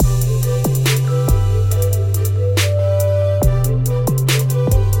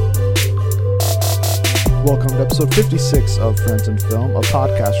episode 56 of Friends in Film, a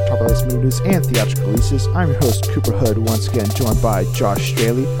podcast to talk about latest movies and theatrical releases. I'm your host, Cooper Hood, once again joined by Josh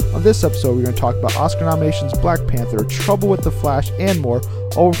Straley. On this episode, we're going to talk about Oscar nominations, Black Panther, Trouble with the Flash, and more,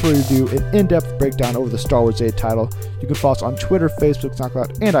 all before we do an in-depth breakdown over the Star Wars 8 title. You can follow us on Twitter, Facebook,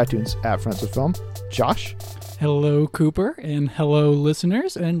 SoundCloud, and iTunes at Friends in Film. Josh? Hello, Cooper, and hello,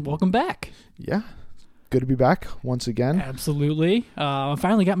 listeners, and welcome back. Yeah. Good to be back once again. Absolutely. I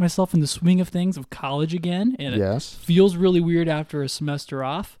finally got myself in the swing of things of college again, and it feels really weird after a semester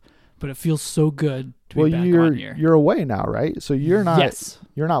off, but it feels so good to be back on here. You're away now, right? So you're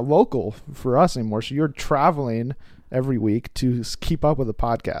not local for us anymore. So you're traveling every week to keep up with the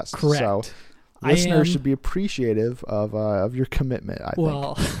podcast. Correct. So listeners should be appreciative of your commitment, I think.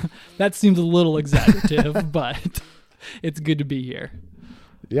 Well, that seems a little exaggerative, but it's good to be here.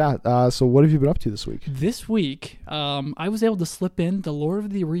 Yeah, so what have you been up to this week? This week, I was able to slip in the Lord of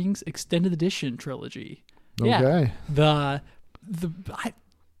the Rings Extended Edition trilogy. Okay. Yeah,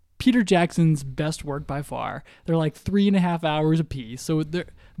 Peter Jackson's best work by far. They're like 3.5 hours a piece.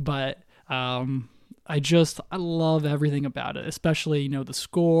 I love everything about it, especially, the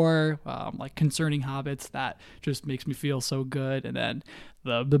score, like Concerning Hobbits, that just makes me feel so good. And then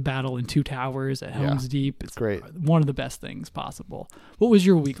the battle in Two Towers at Helm's Deep. It's great. One of the best things possible. What was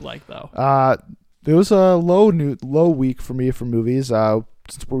your week like, though? It was a low week for me for movies.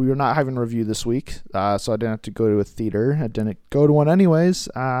 Since we were not having a review this week, so I didn't have to go to a theater. I didn't go to one anyways,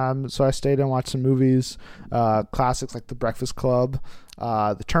 so I stayed and watched some movies, classics like The Breakfast Club,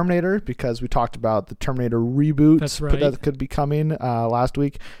 The Terminator, because we talked about the Terminator reboot. That's right. That could be coming last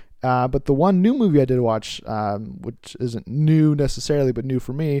week. But the one new movie I did watch, which isn't new necessarily, but new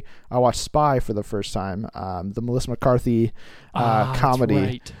for me, I watched Spy for the first time, the Melissa McCarthy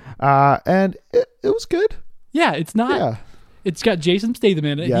comedy. That's right. And it was good. Yeah, it's not... Yeah. It's got Jason Statham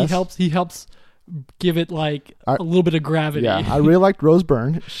in it. Yes. He helps give it like a little bit of gravity. Yeah, I really liked Rose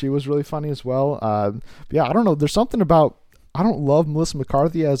Byrne. She was really funny as well. I don't know. There's something about, I don't love Melissa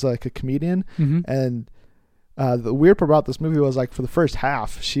McCarthy as like a comedian. Mm-hmm. And the weird part about this movie was like for the first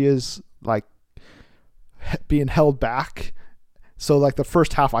half, she is like being held back. So like the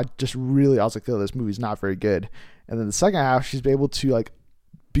first half, I was like, oh, this movie's not very good. And then the second half, she's been able to like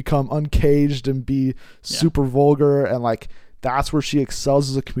become uncaged and be super vulgar, and like that's where she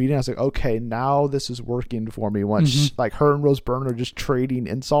excels as a comedian. I was like, okay, now this is working for me. Once like her and Rose Byrne are just trading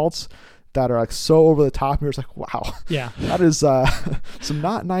insults that are like so over the top, and you're just like, wow, that is some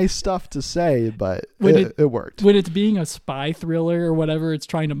not nice stuff to say, but it worked. When it's being a spy thriller or whatever it's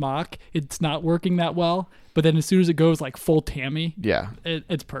trying to mock, it's not working that well. But then as soon as it goes like full Tammy,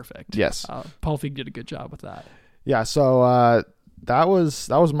 it's perfect. Yes, Paul Feig did a good job with that. Yeah, so that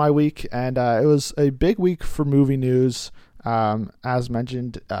was my week, and it was a big week for movie news. As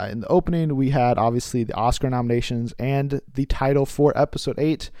mentioned in the opening, we had obviously the Oscar nominations and the title for Episode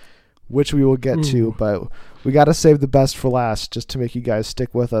 8, which we will get to, but we got to save the best for last just to make you guys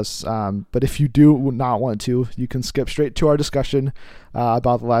stick with us. But if you do not want to, you can skip straight to our discussion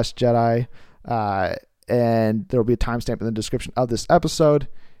about The Last Jedi, and there will be a timestamp in the description of this episode.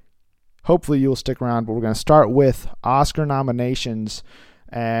 Hopefully you'll stick around, but we're going to start with Oscar nominations,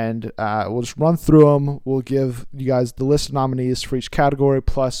 and we'll just run through them. We'll give you guys the list of nominees for each category,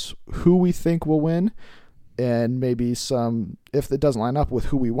 plus who we think will win, and maybe some, if it doesn't line up with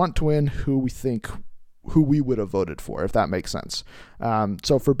who we want to win, who we would have voted for, if that makes sense.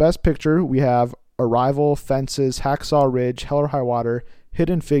 So for Best Picture, we have Arrival, Fences, Hacksaw Ridge, Hell or High Water,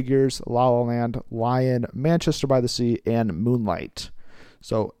 Hidden Figures, La La Land, Lion, Manchester by the Sea, and Moonlight.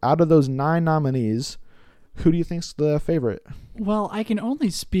 So out of those 9 nominees, who do you think's the favorite? Well, I can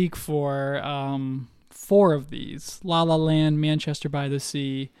only speak for 4 of these: La La Land, Manchester by the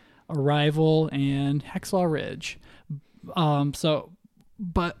Sea, Arrival, and Hacksaw Ridge.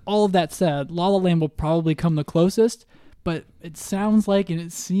 But all of that said, La La Land will probably come the closest, but it sounds like and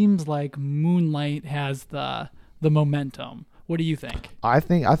it seems like Moonlight has the momentum. What do you think? I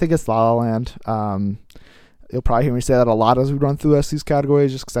think it's La La Land. You'll probably hear me say that a lot as we run through these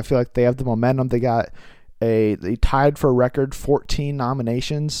categories, just because I feel like they have the momentum. They tied for a record 14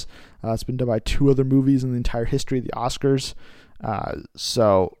 nominations. It's been done by 2 other movies in the entire history of the Oscars.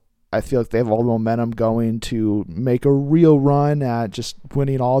 So I feel like they have all the momentum going to make a real run at just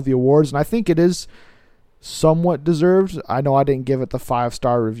winning all the awards. And I think it is somewhat deserved. I know I didn't give it the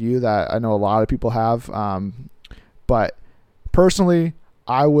 5-star review that I know a lot of people have. But personally,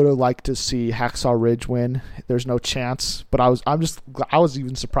 I would have liked to see Hacksaw Ridge win. There's no chance, but I was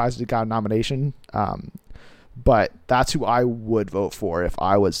even surprised it got a nomination. But that's who I would vote for if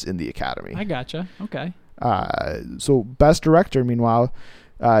I was in the Academy. I gotcha. Okay. So Best Director, meanwhile,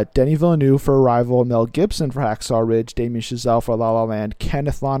 Denis Villeneuve for Arrival, Mel Gibson for Hacksaw Ridge, Damien Chazelle for La La Land,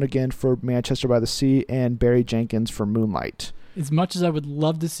 Kenneth Lonergan for Manchester by the Sea, and Barry Jenkins for Moonlight. As much as I would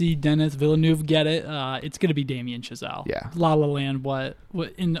love to see Denis Villeneuve get it, it's going to be Damien Chazelle. Yeah. La La Land, what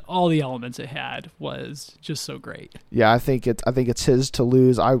in all the elements it had was just so great. Yeah, I think it's his to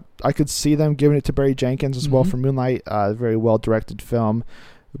lose. I could see them giving it to Barry Jenkins as well for Moonlight. Very well directed film,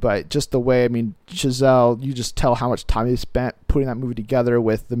 but just the way, I mean, Chazelle, you just tell how much time he spent putting that movie together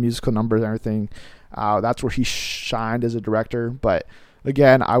with the musical numbers and everything. That's where he shined as a director. But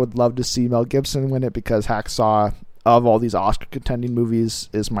again, I would love to see Mel Gibson win it because Hacksaw, of all these Oscar contending movies,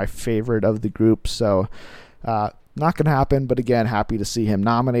 is my favorite of the group. So not going to happen, but again, happy to see him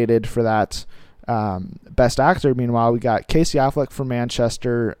nominated for that. Best Actor, meanwhile, we got Casey Affleck for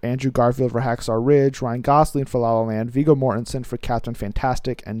Manchester, Andrew Garfield for Hacksaw Ridge, Ryan Gosling for La La Land, Viggo Mortensen for Captain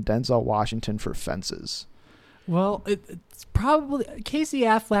Fantastic, and Denzel Washington for Fences. Well, it's probably Casey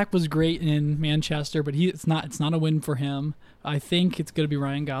Affleck was great in Manchester, but it's not a win for him. I think it's going to be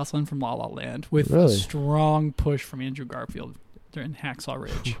Ryan Gosling from La La Land with a strong push from Andrew Garfield during Hacksaw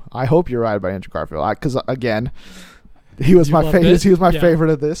Ridge. I hope you're right about Andrew Garfield because again, he was my favorite. He was my favorite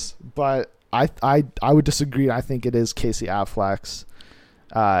of this, but I would disagree. I think it is Casey Affleck's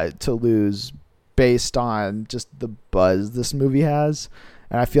to lose based on just the buzz this movie has.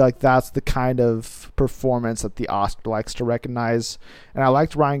 And I feel like that's the kind of performance that the Oscar likes to recognize. And I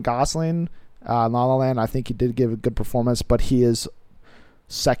liked Ryan Gosling in La La Land. I think he did give a good performance, but he is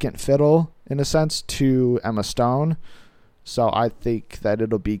second fiddle, in a sense, to Emma Stone. So I think that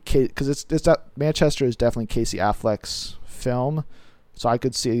it'll be... Because it's that Manchester is definitely Casey Affleck's film. So I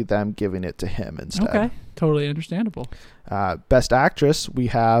could see them giving it to him instead. Okay, totally understandable. Best Actress, we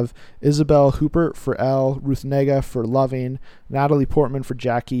have Isabelle Huppert for Elle, Ruth Negga for Loving, Natalie Portman for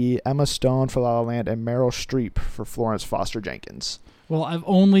Jackie, Emma Stone for La La Land, and Meryl Streep for Florence Foster Jenkins. Well, I've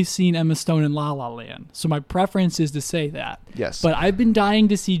only seen Emma Stone in La La Land, so my preference is to say that. Yes. But I've been dying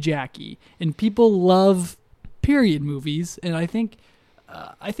to see Jackie, and people love period movies, and I think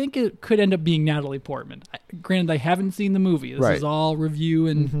it could end up being Natalie Portman. Granted, I haven't seen the movie. This is all review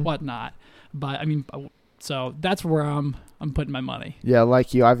and whatnot. But I mean, so that's where I'm putting my money. Yeah,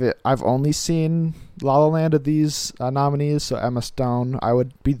 like you, I've only seen La La Land of these nominees. So Emma Stone, I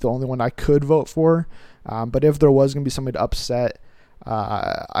would be the only one I could vote for. But if there was going to be somebody to upset,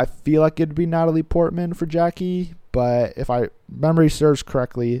 I feel like it'd be Natalie Portman for Jackie. But if my memory serves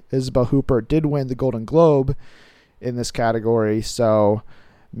correctly, Isabelle Huppert did win the Golden Globe in this category, so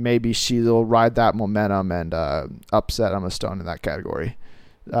maybe she'll ride that momentum and upset Emma Stone in that category.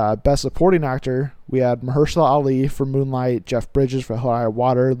 Best Supporting Actor, we had Mahershala Ali for Moonlight, Jeff Bridges for Hell or High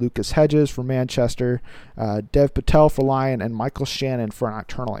Water, Lucas Hedges for Manchester, Dev Patel for Lion, and Michael Shannon for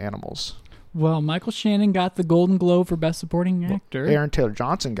Nocturnal Animals. Well, Michael Shannon got the Golden Globe for Best Supporting Actor. Aaron Taylor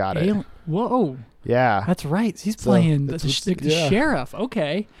Johnson got it. Whoa. Yeah. That's right. He's playing the sheriff.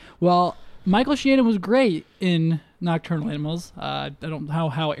 Okay. Well, Michael Shannon was great in Nocturnal Animals. I don't know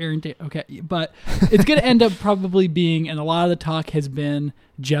how Aaron... Okay, but it's going to end up probably being, and a lot of the talk has been,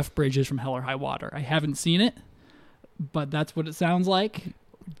 Jeff Bridges from Hell or High Water. I haven't seen it, but that's what it sounds like.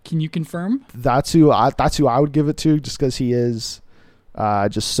 Can you confirm? That's who I would give it to, just because he is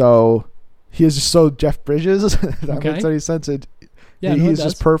just so Jeff Bridges. That makes any sense. He's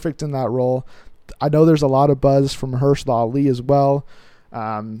just perfect in that role. I know there's a lot of buzz from Mahershala Ali as well.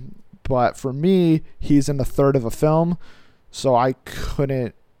 But for me, he's in a third of a film, so I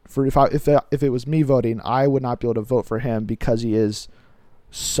couldn't. If it was me voting, I would not be able to vote for him because he is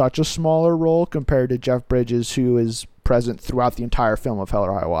such a smaller role compared to Jeff Bridges, who is present throughout the entire film of Hell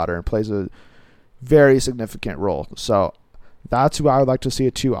or High Water and plays a very significant role. So that's who I would like to see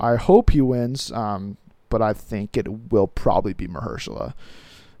it too. I hope he wins, but I think it will probably be Mahershala.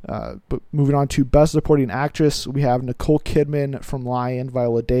 But moving on to Best Supporting Actress, we have Nicole Kidman from Lion,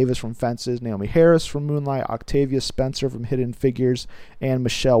 Viola Davis from Fences, Naomi Harris from Moonlight, Octavia Spencer from Hidden Figures, and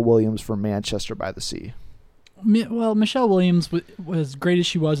Michelle Williams from Manchester by the Sea. Well, Michelle Williams was great as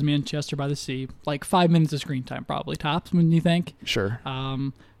she was in Manchester by the Sea. Like 5 minutes of screen time, probably tops, wouldn't you think? Sure.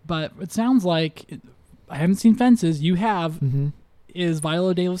 But it sounds like, I haven't seen Fences. You have. Mm-hmm. Is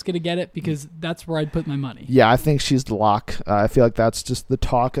Viola Davis going to get it? Because that's where I'd put my money. Yeah, I think she's the lock. I feel like that's just the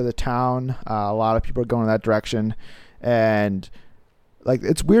talk of the town. A lot of people are going in that direction. And like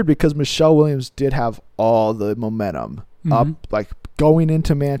it's weird because Michelle Williams did have all the momentum up. Like going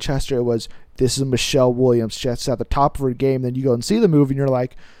into Manchester, it was, this is Michelle Williams. She's at the top of her game. Then you go and see the movie and you're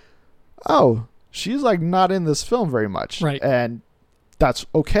like, oh, she's like not in this film very much. Right. And that's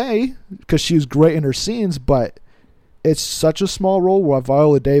okay because she's great in her scenes, but it's such a small role where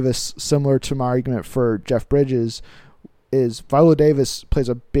Viola Davis, similar to my argument for Jeff Bridges, is Viola Davis plays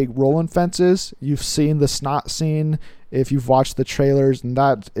a big role in Fences. You've seen the snot scene if you've watched the trailers, and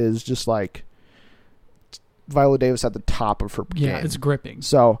that is just like Viola Davis at the top of her game. Yeah, it's gripping.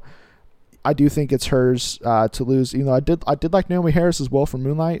 So I do think it's hers to lose. You know, I did like Naomi Harris as well from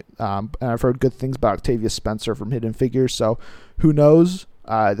Moonlight, and I've heard good things about Octavia Spencer from Hidden Figures. So who knows?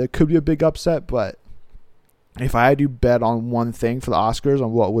 There could be a big upset, but if I had to bet on one thing for the Oscars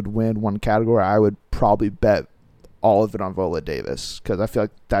on what would win one category, I would probably bet all of it on Viola Davis because I feel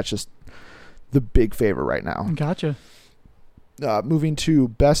like that's just the big favorite right now. Gotcha. Moving to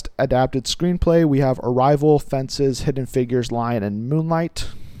Best Adapted Screenplay, we have Arrival, Fences, Hidden Figures, Lion, and Moonlight.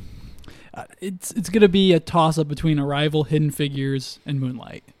 It's going to be a toss-up between Arrival, Hidden Figures, and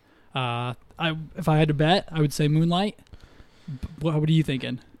Moonlight. If I had to bet, I would say Moonlight. What are you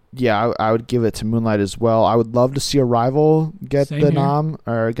thinking? Yeah, I would give it to Moonlight as well. I would love to see Arrival get Same the here. nom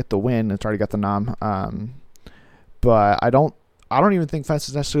or get the win. It's already got the nom. But I don't even think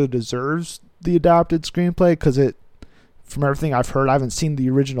Fences necessarily deserves the adapted screenplay because it, from everything I've heard, I haven't seen the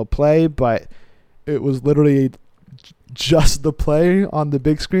original play, but it was literally just the play on the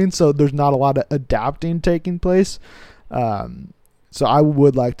big screen, so there's not a lot of adapting taking place. So I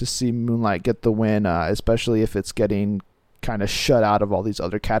would like to see Moonlight get the win, especially if it's getting kind of shut out of all these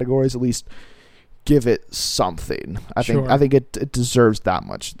other categories. At least give it something. I think it deserves that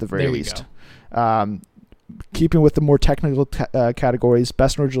much at the very least. Keeping with the more technical categories,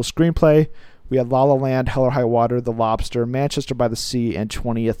 Best Original Screenplay, we had La La Land, Hell or High Water, The Lobster, Manchester by the Sea, and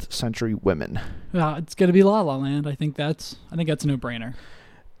 20th Century Women. It's going to be La La Land. I think that's a no-brainer.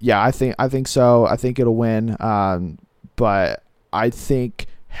 Yeah, I think so. I think it'll win. But I think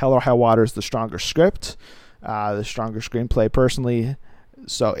Hell or High Water is the stronger script, the stronger screenplay personally.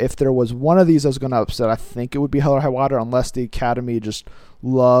 So if there was one of these I was going to upset, I think it would be Hell or High Water, unless the Academy just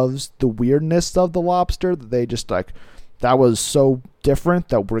loves the weirdness of The Lobster, that they just like, that was so different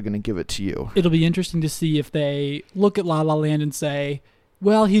that we're going to give it to you. It'll be interesting to see if they look at La La Land and say,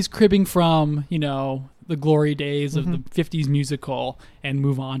 well, he's cribbing from, the glory days of the 50s musical, and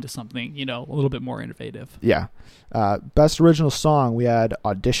move on to something, a little bit more innovative. Yeah. Best Original Song, we had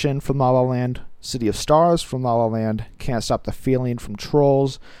Audition from La La Land, City of Stars from La La Land, Can't Stop the Feeling from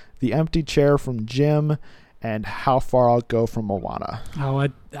Trolls, The Empty Chair from Jim, and How Far I'll Go from Moana. Oh,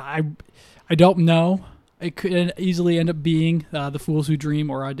 I don't know. It could easily end up being The Fools Who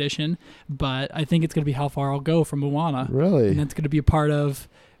Dream or Audition, but I think it's going to be How Far I'll Go from Moana. Really? And that's going to be a part of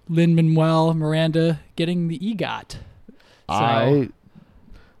Lin-Manuel Miranda getting the EGOT. So,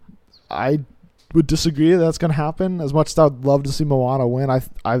 I would disagree that's going to happen. As much as I would love to see Moana win, I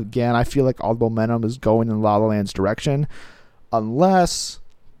feel like all the momentum is going in La La Land's direction, unless,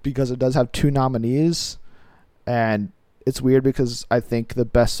 because it does have 2 nominees, and it's weird because I think the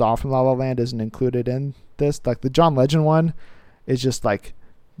best song from La La Land isn't included in this. Like the John Legend one is just like,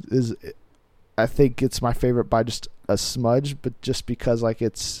 I think it's my favorite by just a smudge, but just because like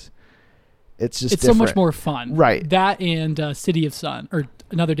it's just different. So much more fun, right? That and City of Sun or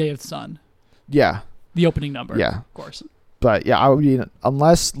Another Day of Sun. Yeah, the opening number. Yeah, of course. But yeah, I would be,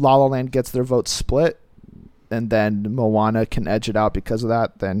 unless La La Land gets their vote split, and then Moana can edge it out because of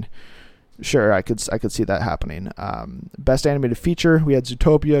that, then sure, I could see that happening. Best Animated Feature, we had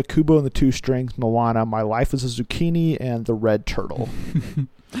Zootopia, Kubo and the Two Strings, Moana, My Life as a Zucchini, and The Red Turtle.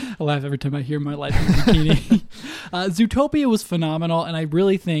 I laugh every time I hear My Life as a Zucchini. Zootopia was phenomenal, and I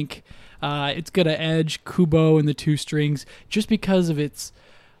really think it's going to edge Kubo and the Two Strings just because of its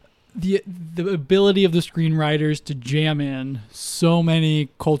the ability of the screenwriters to jam in so many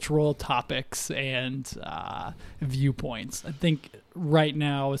cultural topics and viewpoints. I think right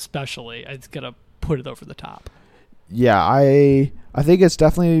now, especially, it's gonna put it over the top. Yeah, I think it's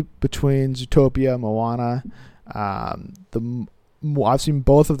definitely between Zootopia and Moana. I've seen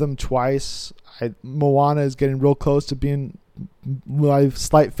both of them twice. Moana is getting real close to being my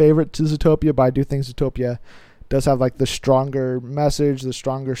slight favorite to Zootopia, but I do think Zootopia does have like the stronger message, the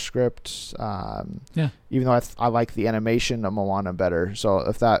stronger script. Even though I like the animation of Moana better. So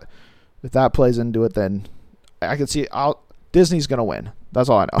if that plays into it, then I can see Disney's gonna win. That's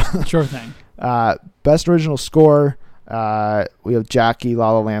all I know. Sure thing. Best Original Score. We have Jackie,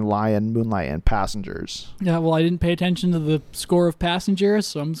 La La Land, Lion, Moonlight, and Passengers. Yeah, well, I didn't pay attention to the score of Passengers,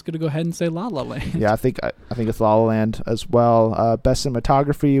 so I'm just gonna go ahead and say La La Land. Yeah, I think it's La La Land as well. Best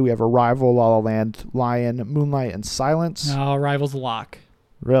Cinematography, we have Arrival, La La Land, Lion, Moonlight, and Silence. No, Arrival's a lock.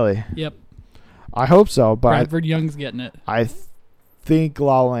 Really? Yep. I hope so, but Bradford Young's getting it. I think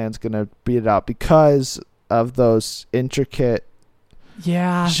La La Land's gonna beat it out because of those intricate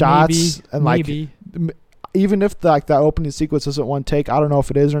shots and maybe. Even if that opening sequence isn't one take, I don't know if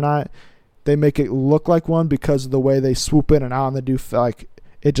it is or not. they make it look like one because of the way they swoop in and out, and they do like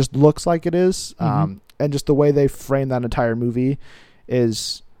it just looks like it is. And just the way they frame that entire movie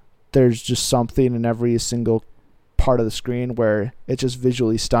is there's just something in every single part of the screen where it's just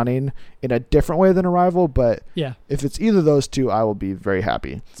visually stunning in a different way than Arrival. But yeah, if it's either of those two, I will be very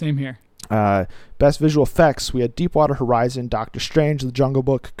happy. Same here. Best visual effects, we had Deepwater Horizon, Doctor Strange, The Jungle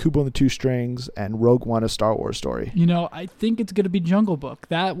Book, Kubo and the Two Strings, and Rogue One: A Star Wars Story. I think it's going to be Jungle Book.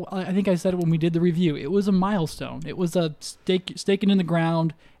 That I think I said it when we did the review. It was a milestone. It was a staking in the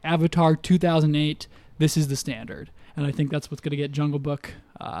ground. Avatar 2008. This is the standard, and I think that's what's going to get Jungle Book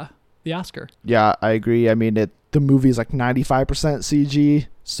the Oscar. Yeah, I agree. I mean, the movie is like 95% CG,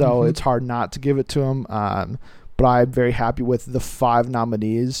 so it's hard not to give it to him. But I'm very happy with the 5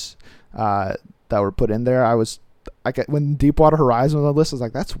 nominees that were put in there. When Deepwater Horizon was on the list, I was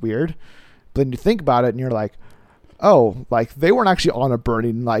like, that's weird. But then you think about it, and you're like, oh, like they weren't actually on a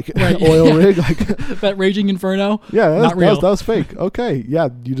burning oil rig, like that Raging Inferno. Yeah, that was fake. Okay, yeah,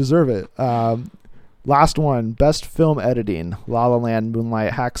 you deserve it. Last one, best film editing: La La Land,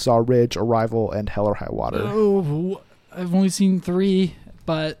 Moonlight, Hacksaw Ridge, Arrival, and Hell or High Water. Oh, I've only seen 3,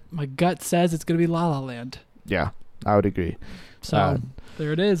 but my gut says it's going to be La La Land. Yeah, I would agree. So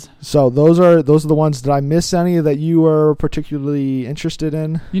there it is. So those are the ones. Did I miss any that you were particularly interested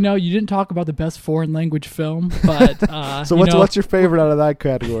in? You didn't talk about the best foreign language film, but so what's your favorite out of that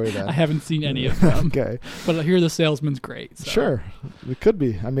category then? I haven't seen any of them. Okay, but I hear The Salesman's great. So. Sure, it could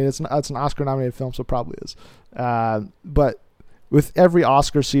be. I mean, it's an Oscar-nominated film, so it probably is. But with every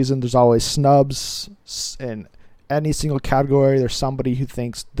Oscar season, there's always snubs in any single category. There's somebody who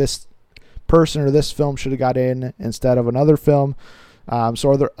thinks this person or this film should have got in instead of another film. So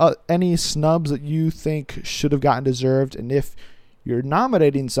are there any snubs that you think should have gotten deserved? And if you're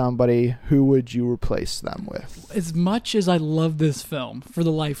nominating somebody, who would you replace them with? As much as I love this film, for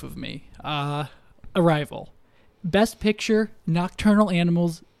the life of me, Arrival. Best Picture, Nocturnal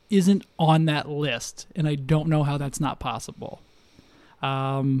Animals isn't on that list, and I don't know how that's not possible.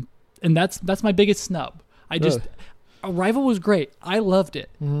 And that's my biggest snub. Arrival was great. I loved it.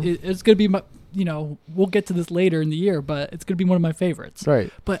 It's going to be my, we'll get to this later in the year, but it's going to be one of my favorites.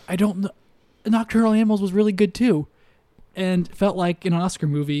 Right. But I don't know. Nocturnal Animals was really good too, and felt like an Oscar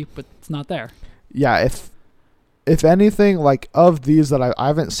movie, but it's not there. Yeah. If anything, like of these that I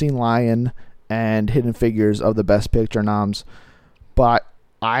haven't seen Lion and Hidden Figures of the Best Picture noms, but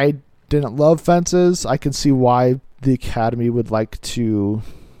I didn't love Fences. I can see why the Academy would like to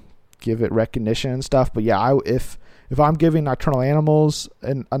give it recognition and stuff. But yeah, if I'm giving Nocturnal Animals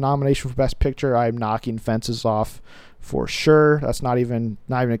a nomination for Best Picture, I'm knocking Fences off for sure. That's not even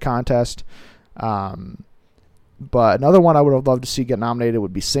a contest. But another one I would have loved to see get nominated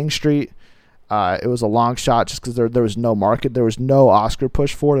would be Sing Street. It was a long shot just because there was no market. There was no Oscar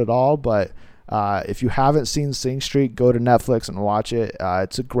push for it at all. But if you haven't seen Sing Street, go to Netflix and watch it.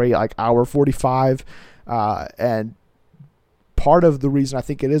 It's a great hour 45. And part of the reason I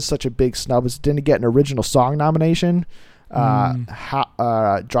think it is such a big snub is it didn't get an original song nomination.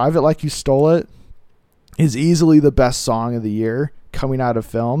 Drive It Like You Stole It is easily the best song of the year coming out of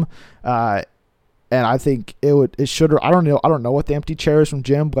film. And I think it should. I don't know what the Empty Chair is from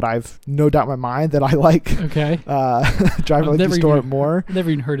Jim, but I've no doubt in my mind that I like Drive It Like You Stole It more. Never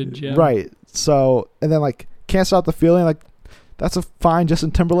even heard of Jim. Right. So, and then Can't Stop the Feeling, that's a fine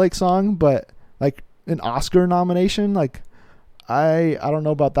Justin Timberlake song, but an Oscar nomination, I don't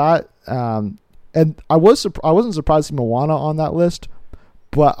know about that. And I wasn't surprised to see Moana on that list,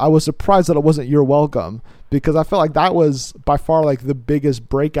 but I was surprised that it wasn't You're Welcome, because I felt like that was by far the biggest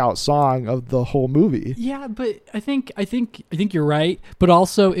breakout song of the whole movie. Yeah, but I think you're right. But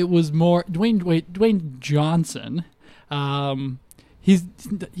also it was more Dwayne Johnson. He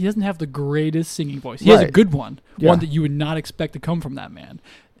doesn't have the greatest singing voice. He has a good one that you would not expect to come from that man.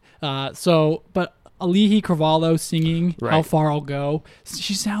 But Alihi Carvalho singing How Far I'll Go.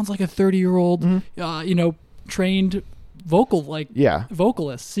 She sounds like a 30-year-old, trained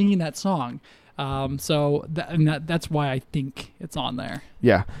vocalist singing that song. So that's why I think it's on there.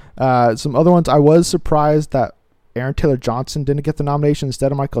 Yeah. Some other ones, I was surprised that Aaron Taylor Johnson didn't get the nomination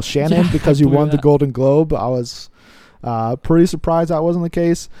instead of Michael Shannon because he won the Golden Globe. I was pretty surprised that wasn't the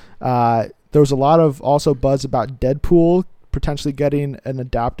case. There was a lot of also buzz about Deadpool potentially getting an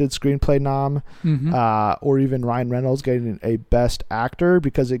adapted screenplay nom, or even Ryan Reynolds getting a Best Actor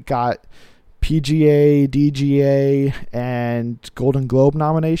because it got PGA, DGA, and Golden Globe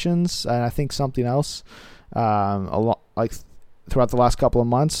nominations, and I think something else throughout the last couple of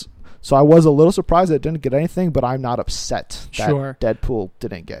months. So I was a little surprised that it didn't get anything, but I'm not upset that Sure. Deadpool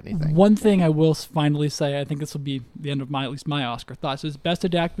didn't get anything. One thing I will finally say, I think this will be the end of at least my Oscar thoughts, is Best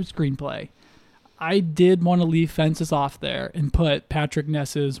Adapted Screenplay. I did want to leave Fences off there and put Patrick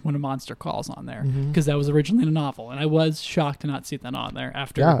Ness's When a Monster Calls on there, because that was originally a novel, and I was shocked to not see that on there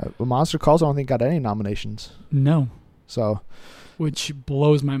after. Yeah, When Monster Calls I don't think got any nominations. No. So, which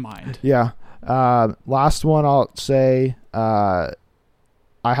blows my mind. Yeah. Last one I'll say, I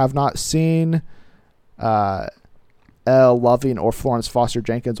have not seen Elle Loving or Florence Foster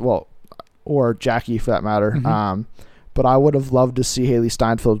Jenkins, or Jackie for that matter. But I would have loved to see Haley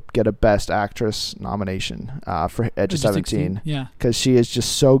Steinfeld get a Best Actress nomination for Edge of 17. Yeah. Because she is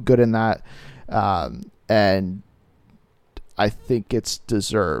just so good in that. And I think it's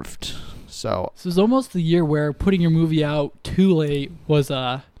deserved. So it's almost the year where putting your movie out too late was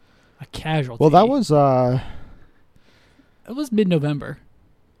a casualty. Well, that was... it was mid-November.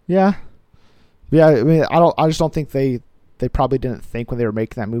 Yeah. Yeah, I mean, I just don't think they probably didn't think when they were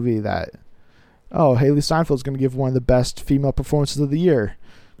making that movie that, oh, Haley Steinfeld's going to give one of the best female performances of the year.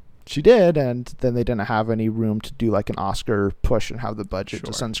 She did, and then they didn't have any room to do like an Oscar push and have the budget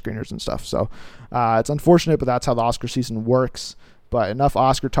to send screeners and stuff. So it's unfortunate, but that's how the Oscar season works. But enough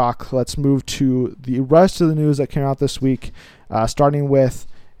Oscar talk. Let's move to the rest of the news that came out this week, starting with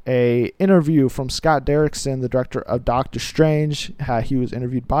a interview from Scott Derrickson, the director of Doctor Strange. He was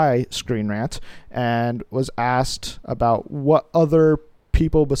interviewed by Screen Rant and was asked about what other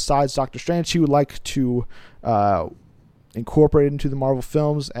people besides Doctor Strange he would like to incorporate into the Marvel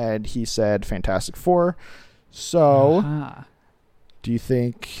films, and he said Fantastic Four. So, do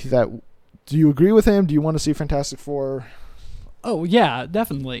you agree with him? Do you want to see Fantastic Four? Oh, yeah,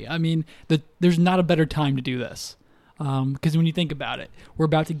 definitely. I mean, there's not a better time to do this. Because when you think about it,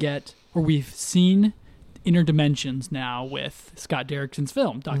 we've seen Inner Dimensions now with Scott Derrickson's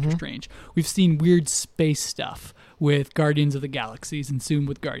film, Doctor Strange. We've seen weird space stuff with Guardians of the Galaxies and soon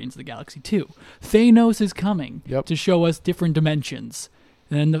with Guardians of the Galaxy 2. Thanos is coming to show us different dimensions.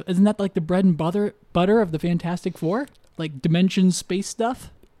 And isn't that like the bread and butter of the Fantastic Four? Like dimension space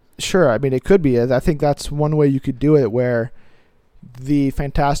stuff? Sure. I mean, it could be. I think that's one way you could do it, where the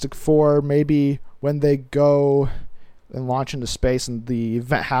Fantastic Four, maybe when they go and launch into space and the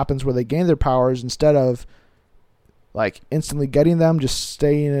event happens where they gain their powers, instead of like instantly getting them, just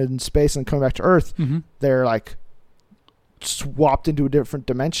staying in space and coming back to Earth, they're like swapped into a different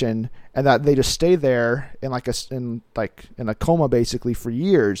dimension, and that they just stay there in a coma basically for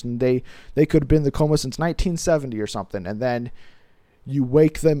years, and they could have been in the coma since 1970 or something, and then you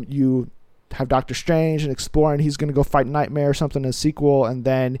wake them, you have Doctor Strange and explore, and he's going to go fight Nightmare or something in a sequel, and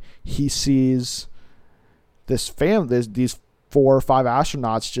then he sees this these 4 or 5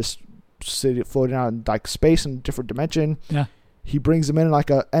 astronauts just floating out in like space in a different dimension. Yeah. He brings them in like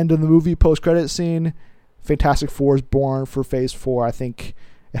a end of the movie post-credit scene. Fantastic Four is born for Phase 4. I think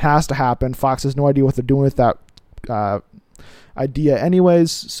it has to happen. Fox has no idea what they're doing with that idea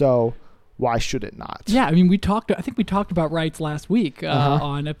anyways, so why should it not? Yeah, I mean, I think we talked about rights last week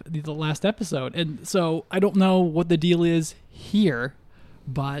on the last episode, and so I don't know what the deal is here,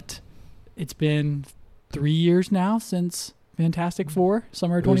 but it's been 3 years now since Fantastic Four,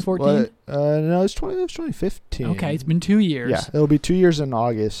 summer of 2014? No, it's 2015. Okay, it's been 2 years. Yeah, it'll be 2 years in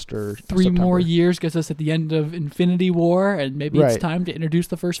August or 3 September. more years gets us at the end of Infinity War, and maybe it's time to introduce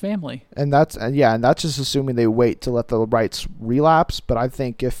the first family. And that's just assuming they wait to let the rights relapse. But I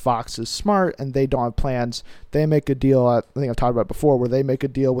think if Fox is smart and they don't have plans, they make a deal. I think I've talked about it before, where they make a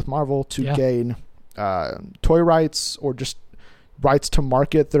deal with Marvel to gain toy rights or just rights to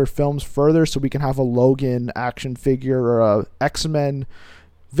market their films further, so we can have a Logan action figure or a X-Men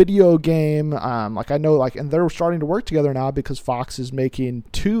video game. And they're starting to work together now because Fox is making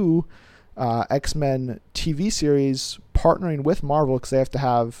 2 X-Men TV series partnering with Marvel, because they have to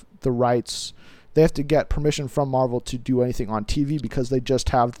have the rights. They have to get permission from Marvel to do anything on TV, because they just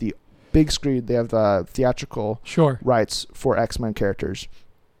have the big screen. They have the theatrical rights for X-Men characters.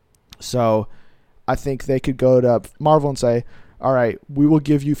 So I think they could go to Marvel and say, all right, we will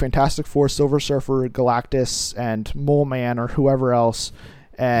give you Fantastic Four, Silver Surfer, Galactus, and Mole Man, or whoever else,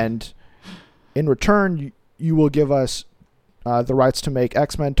 and in return, you will give us the rights to make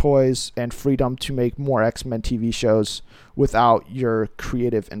X-Men toys and freedom to make more X-Men TV shows without your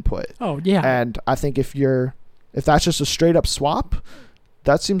creative input. Oh, yeah. And I think if that's just a straight-up swap,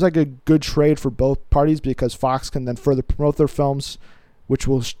 that seems like a good trade for both parties, because Fox can then further promote their films, which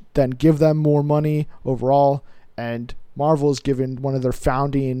will then give them more money overall, and Marvel is giving one of their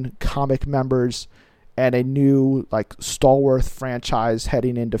founding comic members and a new like stalwart franchise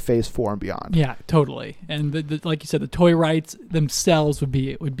heading into Phase 4 and beyond. Yeah, totally. And like you said, the toy rights themselves would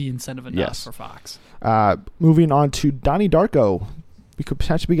be incentive enough for Fox. Moving on to Donnie Darko. We could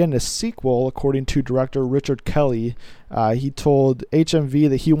potentially be getting a sequel, according to director Richard Kelly. He told HMV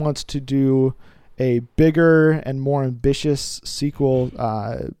that he wants to do a bigger and more ambitious sequel,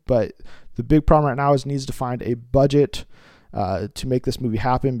 but the big problem right now is he needs to find a budget to make this movie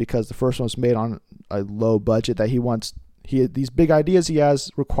happen, because the first one was made on a low budget. That he wants, these big ideas he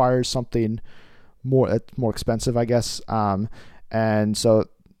has requires something more expensive, I guess. And so,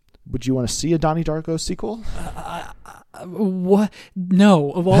 would you want to see a Donnie Darko sequel? What?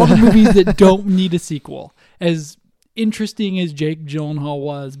 No. Of all the movies that don't need a sequel, as interesting as Jake Gyllenhaal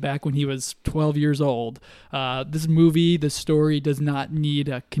was back when he was 12 years old, this movie, the story does not need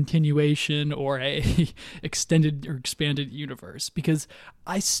a continuation or a extended or expanded universe, because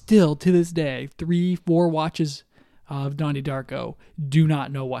I still, to this day, 3-4 watches of Donnie Darko, do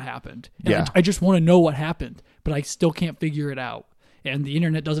not know what happened. And I just want to know what happened, but I still can't figure it out. And the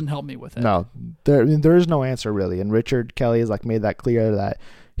internet doesn't help me with it. No, there is no answer really. And Richard Kelly has like made that clear that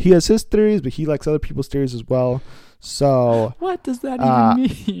he has his theories, but he likes other people's theories as well. So what does that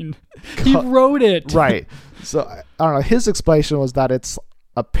even mean? He wrote it. Right. So I don't know. His explanation was that it's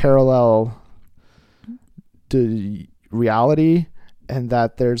a parallel to reality, and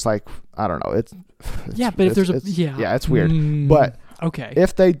that there's like, I don't know. It's weird. But okay,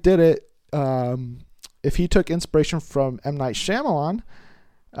 if they did it, if he took inspiration from M. Night Shyamalan,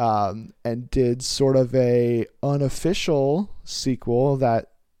 and did sort of a unofficial sequel that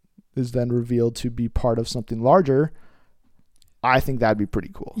is then revealed to be part of something larger, I think that'd be pretty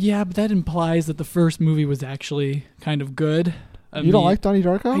cool. Yeah, but that implies that the first movie was actually kind of good. You don't like Donnie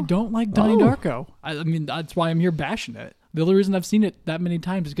Darko? I don't like Donnie Darko. I mean, that's why I'm here bashing it. The only reason I've seen it that many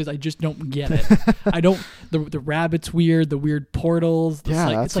times is because I just don't get it. I don't. The rabbit's weird. The weird portals.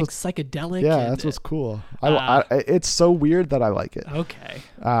 It's like psychedelic. Yeah, that's what's cool. It's so weird that I like it. Okay.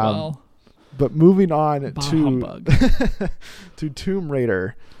 But moving on humbug. to Tomb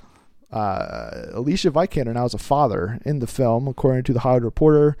Raider. Alicia Vikander now is a father in the film, according to the Hollywood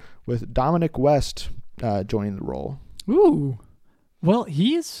Reporter, with Dominic West joining the role. Ooh, well,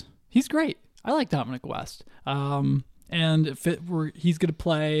 he's great. I like Dominic West. And he's going to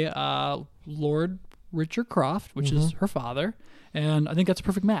play Lord Richard Croft, which is her father, and I think that's a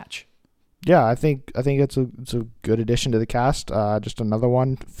perfect match. Yeah, I think it's a good addition to the cast. Just another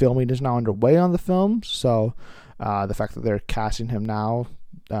one. Filming is now underway on the film, so the fact that they're casting him now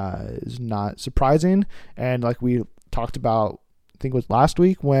is not surprising. And like we talked about, I think it was last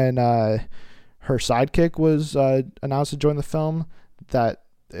week when her sidekick was announced to join the film, that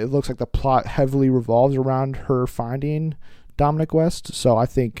it looks like the plot heavily revolves around her finding Dominic West. So I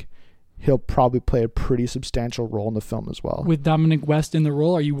think he'll probably play a pretty substantial role in the film as well. With Dominic West in the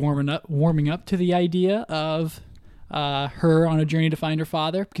role, are you warming up to the idea of her on a journey to find her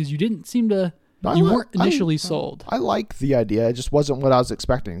father? Because you didn't seem to... You weren't initially sold. I like the idea. It just wasn't what I was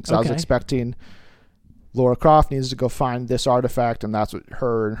expecting. Because I was expecting Laura Croft needs to go find this artifact, and that's what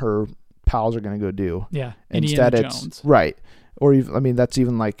her and her pals are going to go do. Yeah, Instead, Indiana Jones. Right. Or even, I mean, that's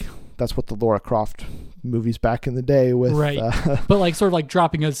what the Laura Croft movies back in the day with. Right. But like sort of like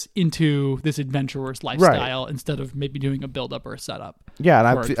dropping us into this adventurer's lifestyle instead of maybe doing a build-up or a setup. Yeah,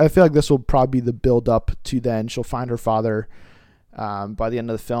 and I feel like this will probably be the build-up to then she'll find her father. By the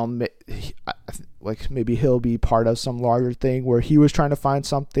end of the film, like maybe he'll be part of some larger thing where he was trying to find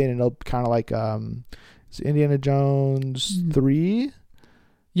something, and it'll kind of like Indiana Jones 3.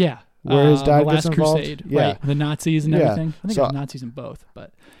 Yeah, where his dad the gets Last involved. Crusade, right? The Nazis and everything. I think there's Nazis in both,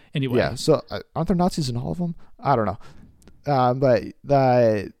 but anyway. Yeah. So aren't there Nazis in all of them? I don't know, but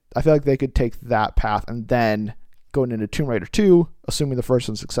I feel like they could take that path, and then going into Tomb Raider 2, assuming the first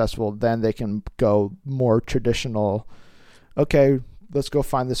one's successful, then they can go more traditional. Okay, let's go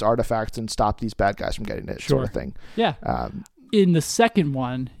find this artifact and stop these bad guys from getting it, sort of thing. Yeah. In the second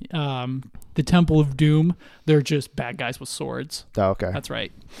one, the Temple of Doom, they're just bad guys with swords. Oh, okay. That's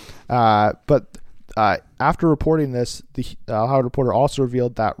right. But after reporting this, the Hollywood Reporter also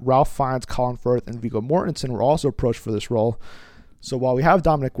revealed that Ralph Fiennes, Colin Firth, and Viggo Mortensen were also approached for this role. So while we have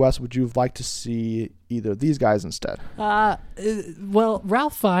Dominic West, would you like to see either of these guys instead? Well,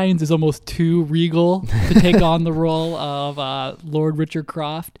 Ralph Fiennes is almost too regal to take on the role of Lord Richard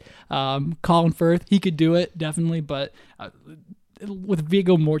Croft. Colin Firth, he could do it, definitely, but with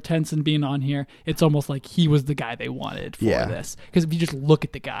Viggo Mortensen being on here, it's almost like he was the guy they wanted for this. Because if you just look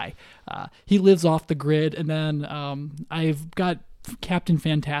at the guy, he lives off the grid, and then I've got Captain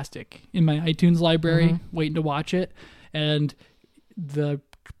Fantastic in my iTunes library, waiting to watch it, and the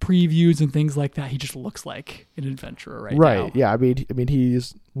previews and things like that, he just looks like an adventurer now. Right. Yeah. I mean,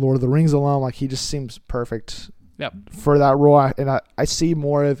 he's Lord of the Rings alum. Like, he just seems perfect. Yep. For that role, and I see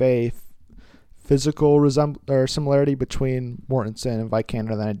more of a physical similarity between Mortensen and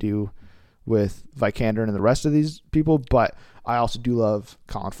Vikander than I do with Vikander and the rest of these people. But I also do love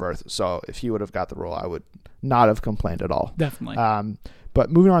Colin Firth, so if he would have got the role, I would not have complained at all. Definitely.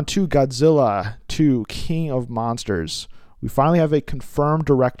 But moving on to Godzilla 2, King of Monsters, we finally have a confirmed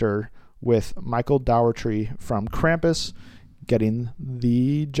director with Michael Dougherty from Krampus getting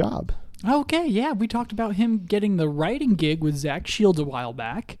the job. Okay, yeah, we talked about him getting the writing gig with Zach Shields a while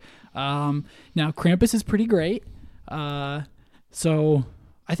back. Now, Krampus is pretty great, so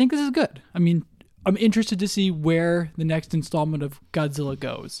I think this is good. I mean, I'm interested to see where the next installment of Godzilla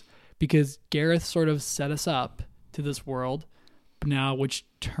goes, because Gareth sort of set us up to this world. But now, which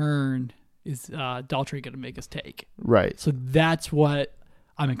turn is Dougherty going to make us take? Right. So that's what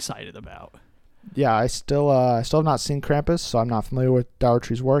I'm excited about. Yeah, I still have not seen Krampus, so I'm not familiar with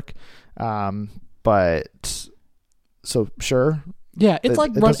Dougherty's work. But so sure. Yeah, it's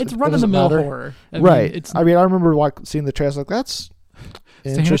it's run of the mill horror. I remember seeing the trailer, like, that's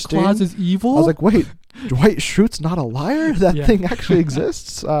interesting. Santa Claus is evil. I was like, wait, Dwight Schrute's not a liar? That thing actually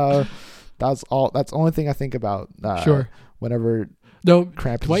exists. That's the only thing I think about. Sure. Whenever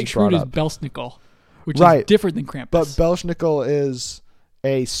Krampus Dwight is brought Schrute is up. Belsnickel, which is different than Krampus. But Belsnickel is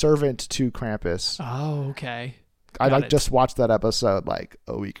a servant to Krampus. Oh, okay. I just watched that episode like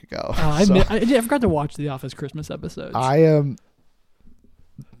a week ago. I forgot to watch the Office Christmas episodes. I am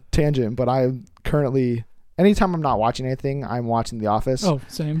tangent, but I am currently, anytime I'm not watching anything, I'm watching The Office. Oh,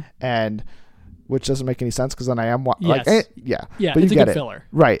 same. And which doesn't make any sense because then I am yes. Yeah, but it's a good filler,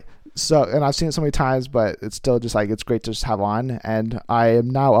 right? So, and I've seen it so many times, but it's still just like, it's great to just have on. And I am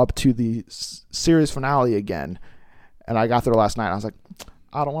now up to the series finale again, and I got through last night. And I was like,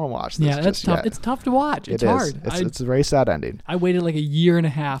 I don't want to watch this. Yeah, that's tough. Yet. It's tough to watch. It's hard. It's a very sad ending. I waited like a year and a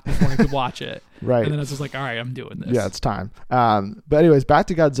half before I could watch it. Right. And then I was just like, all right, I'm doing this. Yeah, it's time. But anyways, back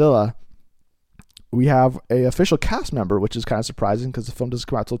to Godzilla. We have a official cast member, which is kind of surprising because the film doesn't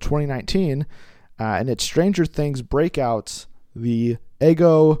come out until 2019. And it's Stranger Things breakouts, the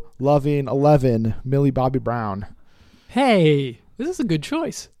ego-loving 11, Millie Bobby Brown. Hey, this is a good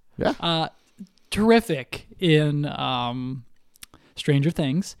choice. Yeah. Terrific in Stranger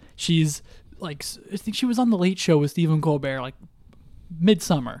Things. She's like, I think she was on The Late Show with Stephen Colbert, like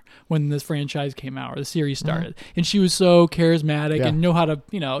midsummer when this franchise came out or the series started, and she was so charismatic and know how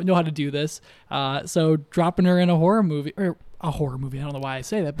to do this. So dropping her in a horror movie. I don't know why I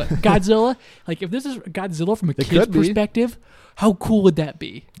say that, but Godzilla, like if this is Godzilla from a kid's perspective, how cool would that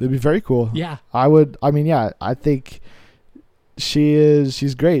be? It'd be very cool. Yeah. I think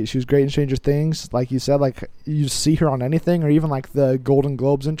she's great. She was great in Stranger Things. Like you said, like you see her on anything, or even like the Golden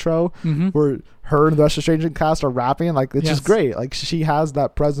Globes intro where her and the rest of the Stranger Things cast are rapping. Like it's just great. Like she has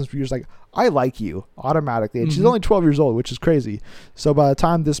that presence where you're just like, I like you automatically. And she's only 12 years old, which is crazy. So by the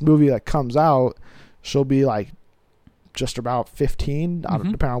time this movie comes out, she'll be like just about 15. I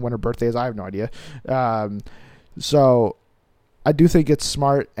don't, depending on when her birthday is. I have no idea. So I do think it's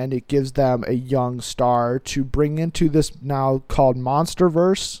smart, and it gives them a young star to bring into this now called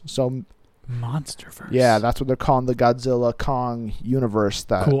Monsterverse. So Monsterverse. Yeah, that's what they're calling the Godzilla Kong universe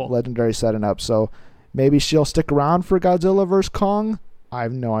that Legendary setting up. So maybe she'll stick around for Godzilla vs. Kong. I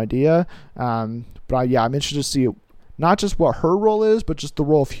have no idea. But I'm interested to see not just what her role is, but just the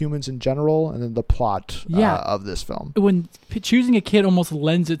role of humans in general, and then the plot of this film. When choosing a kid almost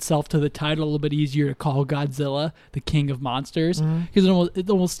lends itself to the title a little bit easier to call Godzilla the King of Monsters, because it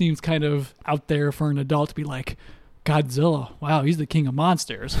almost seems kind of out there for an adult to be like, Godzilla, wow, he's the king of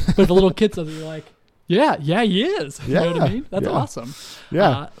monsters. But if a little kid says it, you're like, yeah, he is. You know what I mean? That's awesome.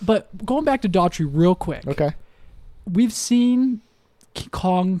 Yeah. But going back to Daughtry real quick. Okay. We've seen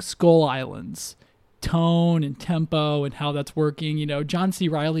Kong Skull Island's tone and tempo and how that's working. You know, John C.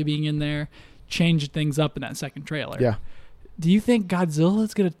 Reilly being in there changed things up in that second trailer. Yeah. Do you think Godzilla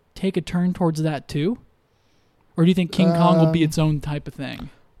is going to take a turn towards that too? Or do you think King Kong will be its own type of thing?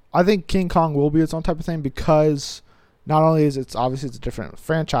 I think King Kong will be its own type of thing because not only is it's a different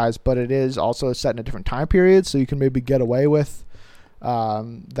franchise, but it is also set in a different time period, so you can maybe get away with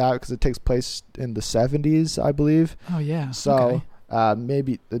that because it takes place in the 70s, I believe. Oh, yeah. So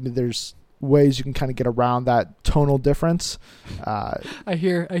maybe there's ways you can kind of get around that tonal difference. I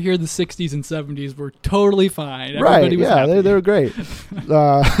hear the 60s and 70s were totally fine. Everybody was happy. They were great.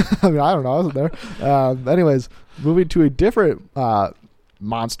 I mean, I don't know. I wasn't there. Anyways, moving to a different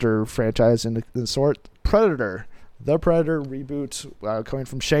monster franchise in the sort, Predator. The Predator reboot coming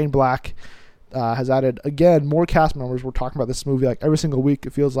from Shane Black. has added, again, more cast members. We're talking about this movie like every single week,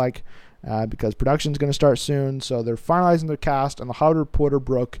 it feels like, because production's going to start soon. So they're finalizing their cast, and The Hollywood Reporter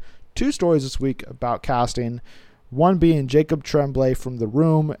broke 2 stories this week about casting, one being Jacob Tremblay from The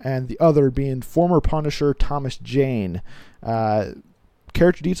Room, and the other being former Punisher Thomas Jane.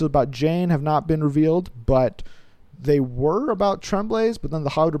 Character details about Jane have not been revealed, but they were about Tremblay's, but then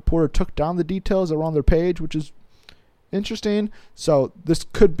The Hollywood Reporter took down the details that were on their page, which is interesting. So they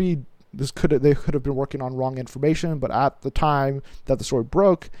could have been working on wrong information, but at the time that the story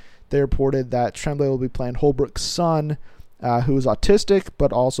broke, they reported that Tremblay will be playing Holbrook's son, who is autistic,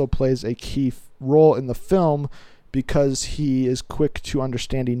 but also plays a key role in the film because he is quick to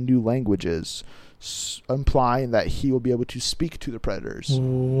understanding new languages, implying that he will be able to speak to the predators.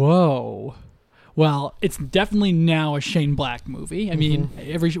 Whoa. Well, it's definitely now a Shane Black movie. I mean,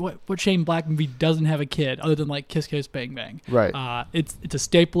 what Shane Black movie doesn't have a kid other than like Kiss Kiss Bang Bang? Right. It's a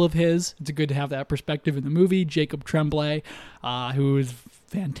staple of his. It's good to have that perspective in the movie. Jacob Tremblay, who is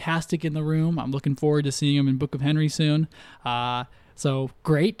fantastic in The Room. I'm looking forward to seeing him in Book of Henry soon. So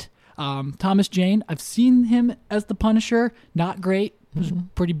great. Thomas Jane, I've seen him as the Punisher. Not great. It was a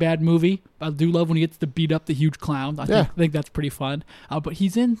pretty bad movie. I do love when he gets to beat up the huge clown. I think that's pretty fun. But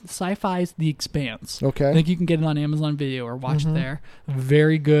he's in Sci-Fi's The Expanse. Okay. I think you can get it on Amazon Video or watch it there.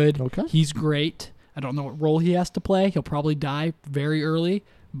 Very good. Okay. He's great. I don't know what role he has to play. He'll probably die very early,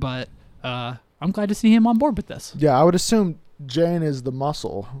 but I'm glad to see him on board with this. Yeah, I would assume Jane is the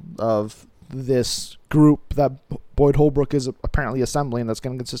muscle of this group that Boyd Holbrook is apparently assembling. That's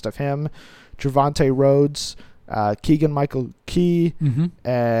going to consist of him, Trevante Rhodes, Keegan-Michael Key,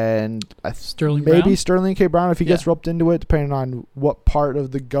 and Sterling maybe Brown? Sterling K. Brown if he gets roped into it, depending on what part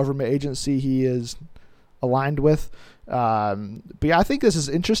of the government agency he is aligned with. But yeah, I think this is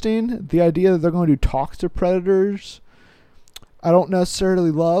interesting. The idea that they're going to talk to predators, I don't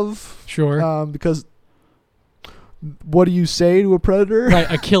necessarily love. Sure. Because what do you say to a predator? Right,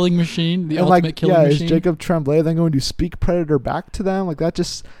 a killing machine, the ultimate killing machine. Is Jacob Tremblay then going to speak predator back to them? Like that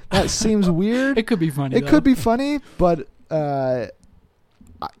seems weird. It could be funny. It could be funny, but so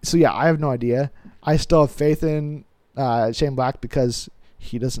yeah, I have no idea. I still have faith in Shane Black because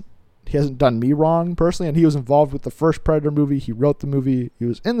he hasn't done me wrong personally, and he was involved with the first Predator movie. He wrote the movie. He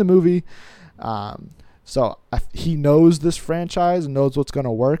was in the movie. So he knows this franchise and knows what's going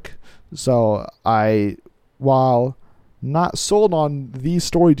to work. So while not sold on these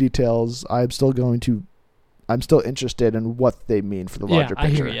story details, I'm still interested in what they mean for the larger picture. I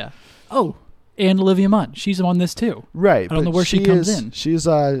hear you. Oh, and Olivia Munn. She's on this too. Right. I don't know where she comes in. She's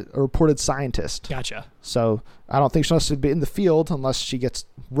a reported scientist. Gotcha. So I don't think she'll necessarily be in the field unless she gets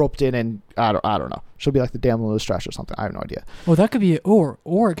roped in, and I don't know. She'll be like the damsel in distress or something. I have no idea. Well, that could be, or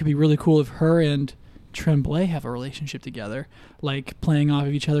it could be really cool if her and Tremblay have a relationship together, like playing off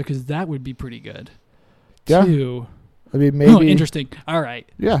of each other, because that would be pretty good. Yeah. Too. I mean, maybe. Interesting. All right.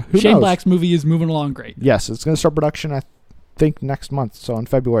 Yeah. Shane Black's movie is moving along great. Yes, it's going to start production, I think, next month, so in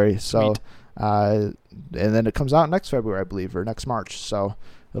February. So, and then it comes out next February, I believe, or next March. So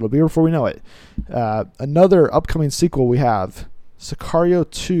it'll be before we know it. Another upcoming sequel we have, Sicario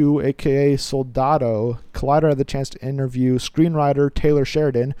 2, a.k.a. Soldado. Collider had the chance to interview screenwriter Taylor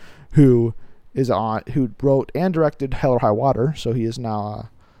Sheridan, who wrote and directed Hell or High Water. So he is now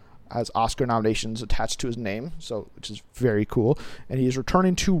has Oscar nominations attached to his name, which is very cool. And he is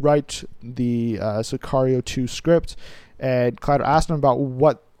returning to write the Sicario 2 script. And Collider asked him about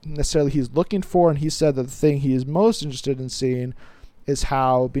what necessarily he's looking for, and he said that the thing he is most interested in seeing is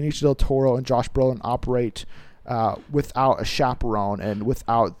how Benicio del Toro and Josh Brolin operate without a chaperone and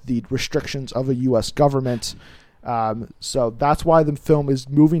without the restrictions of a U.S. government. So that's why the film is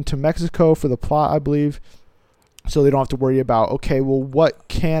moving to Mexico for the plot, I believe, so they don't have to worry about, okay, well, what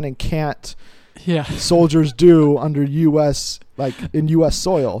can and can't soldiers do under U.S. in U.S.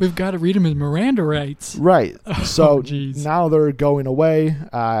 soil? We've got to read them as Miranda rights. Right. So now they're going away,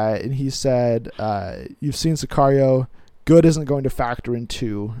 and he said, you've seen Sicario. Good isn't going to factor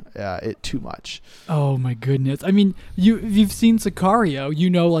into it too much. Oh, my goodness. I mean, you've seen Sicario. You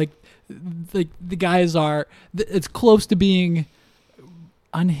know, the guys are, it's close to being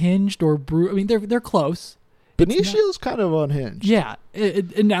unhinged or brutal. I mean, they're close. Benicio's kind of unhinged. Yeah,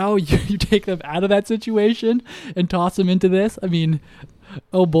 and now you take them out of that situation and toss them into this. I mean,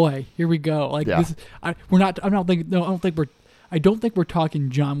 oh boy, here we go. This, I don't think we're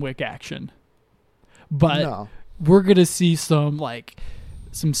talking John Wick action, but we're gonna see some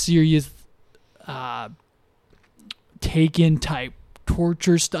serious Taken type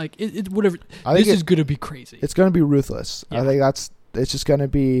torture stuff. Whatever. This is gonna be crazy. It's gonna be ruthless. Yeah. I think it's just gonna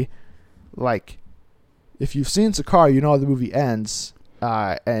be like. If you've seen Sicario, you know how the movie ends.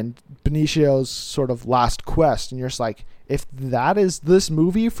 and Benicio's sort of last quest, and you're just like, if that is this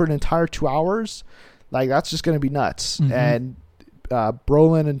movie for an entire 2 hours, like that's just going to be nuts. Mm-hmm. And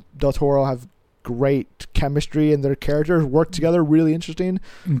Brolin and Del Toro have great chemistry, and their characters work together really interesting.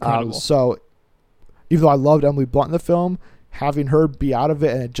 Incredible. So even though I loved Emily Blunt in the film, having her be out of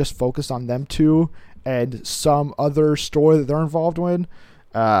it and it just focused on them two and some other story that they're involved in,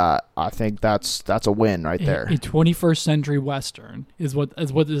 I think that's a win right there. A 21st century Western is what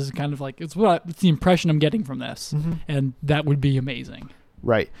this is kind of like. It's the impression I'm getting from this, mm-hmm. and that would be amazing.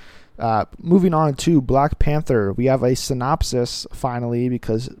 Right. Moving on to Black Panther, we have a synopsis finally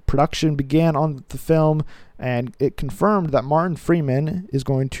because production began on the film, and it confirmed that Martin Freeman is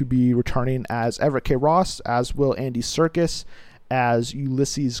going to be returning as Everett K. Ross, as will Andy Serkis as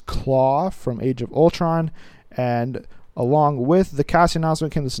Ulysses Klaue from Age of Ultron, and along with the casting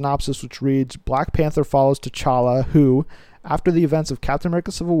announcement came the synopsis, which reads, Black Panther follows T'Challa, who, after the events of Captain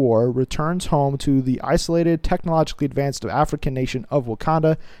America Civil War, returns home to the isolated, technologically advanced African nation of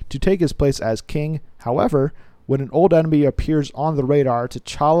Wakanda to take his place as king. However, when an old enemy appears on the radar,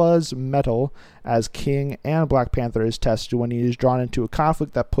 T'Challa's mettle as king and Black Panther is tested when he is drawn into a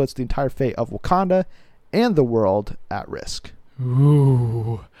conflict that puts the entire fate of Wakanda and the world at risk.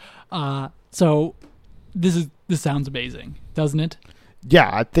 Ooh. So this sounds amazing, doesn't it?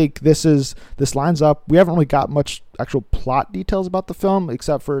 Yeah, I think this lines up. We haven't really got much actual plot details about the film,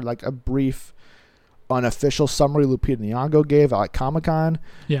 except for like a brief unofficial summary Lupita Nyong'o gave at like Comic-Con.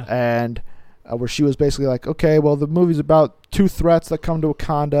 Yeah. And where she was basically like, okay, well, the movie's about two threats that come to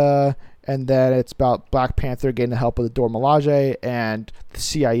Wakanda, and then it's about Black Panther getting the help of the Dora Milaje and the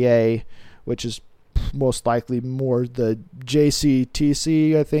CIA, which is most likely more the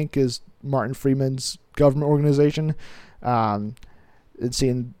JCTC, I think, is Martin Freeman's government organization. And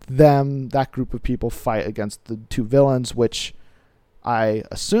seeing that group of people fight against the two villains, which I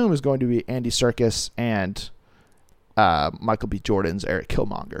assume is going to be Andy Serkis and Michael B. Jordan's Eric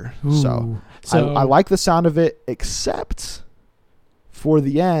Killmonger. Ooh. So I like the sound of it, except for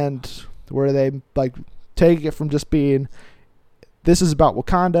the end where they like take it from just being, this is about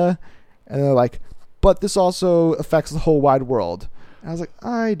Wakanda, and they're like, but this also affects the whole wide world. And I was like,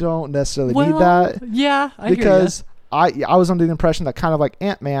 I don't necessarily need that. Yeah, because I was under the impression that kind of like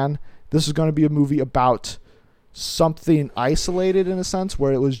Ant-Man, this is going to be a movie about something isolated in a sense,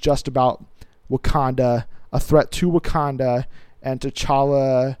 where it was just about Wakanda, a threat to Wakanda, and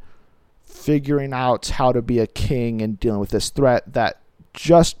T'Challa figuring out how to be a king and dealing with this threat that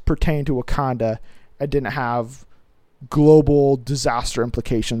just pertained to Wakanda and didn't have global disaster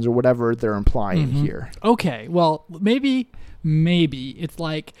implications or whatever they're implying here. Okay, well, maybe it's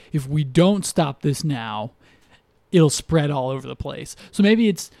like, if we don't stop this now, it'll spread all over the place. So maybe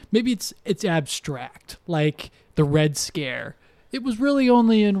it's abstract, like the Red Scare. It was really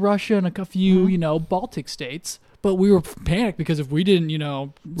only in Russia and a few, Baltic states, but we were panicked because if we didn't,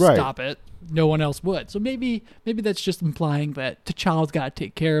 stop it, no one else would. So maybe that's just implying that T'Challa's got to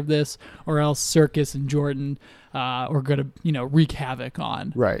take care of this, or else Serkis and Jordan are going to, wreak havoc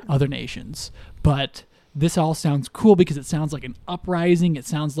on other nations. But this all sounds cool because it sounds like an uprising. It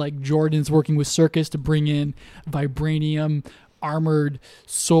sounds like Jordan's working with Serkis to bring in vibranium armored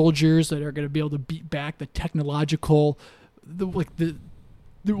soldiers that are going to be able to beat back the technological, whatever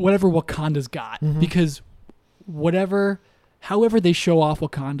Wakanda's got. Because however they show off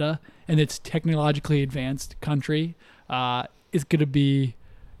Wakanda and its technologically advanced country is going to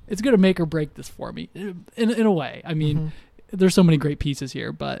it's going to make or break this for me in a way. I mean, there's so many great pieces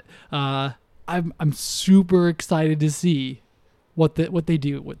here, but I'm super excited to see what they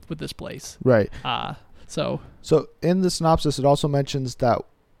do with this place. Right. So in the synopsis, it also mentions that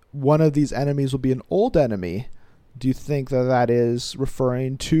one of these enemies will be an old enemy. Do you think that is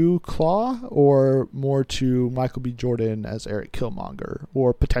referring to Klaue, or more to Michael B. Jordan as Eric Killmonger,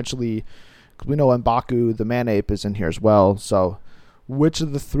 or potentially, because we know M'Baku, the man-ape, is in here as well. So which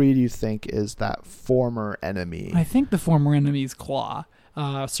of the three do you think is that former enemy? I think the former enemy is Klaue.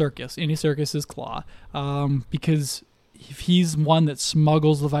 Serkis. Andy Serkis is Klaue. Because if he's one that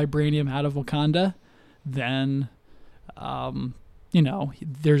smuggles the vibranium out of Wakanda, then,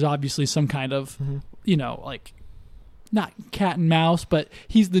 there's obviously some kind of, like, not cat and mouse, but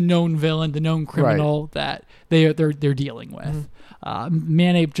he's the known villain, the known criminal that they're dealing with.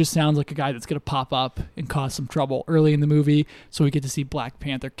 Man-Ape just sounds like a guy that's going to pop up and cause some trouble early in the movie, so we get to see Black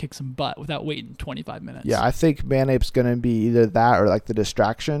Panther kick some butt without waiting 25 minutes. Yeah, I think Man-Ape's going to be either that or like the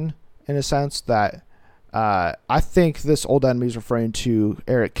distraction, in a sense that I think this old enemy is referring to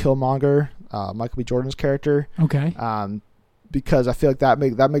Eric Killmonger, Michael B. Jordan's character. Okay. Because I feel like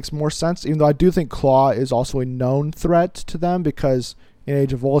that makes more sense, even though I do think Klaue is also a known threat to them, because in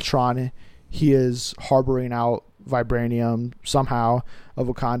Age of Ultron, he is harboring out vibranium somehow of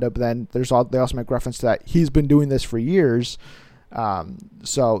Wakanda, but then they also make reference to that he's been doing this for years.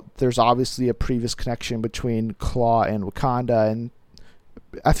 So there's obviously a previous connection between Claw and Wakanda, and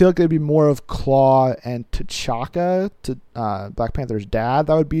I feel like it'd be more of Claw and T'Chaka, to Black Panther's dad,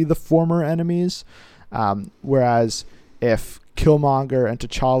 that would be the former enemies. Whereas if Killmonger and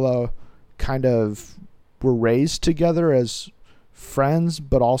T'Challa kind of were raised together as friends,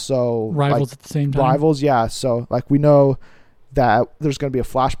 but also rivals at the same time. Rivals, yeah. So like we know that there's going to be a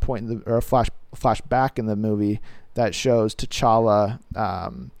flashpoint or a flashback in the movie that shows T'Challa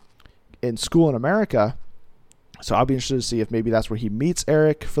in school in America. So I'll be interested to see if maybe that's where he meets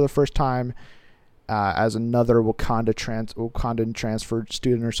Eric for the first time as another Wakandan transferred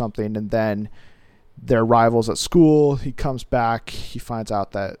student or something, and then they're rivals at school. He comes back. He finds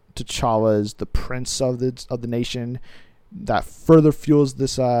out that T'Challa is the prince of the nation. That further fuels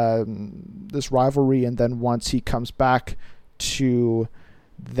this this rivalry. And then once he comes back to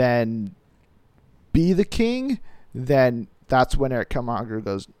then be the king, then that's when Eric Killmonger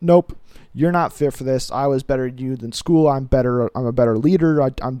goes, "Nope, you're not fit for this. I was better than you in school. I'm better. I'm a better leader.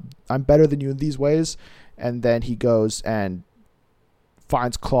 I'm better than you in these ways." And then he goes and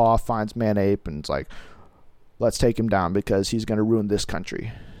finds Claw, finds Man-Ape, and it's like, let's take him down because he's going to ruin this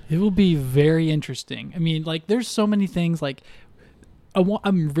country. It will be very interesting. I mean, like, there's so many things. Like,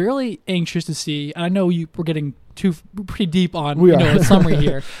 I'm really anxious to see. And I know we're getting pretty deep on a summary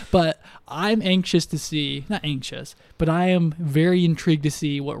here, but I'm anxious to see. Not anxious, but I am very intrigued to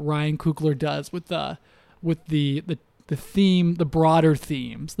see what Ryan Coogler does with the theme, the broader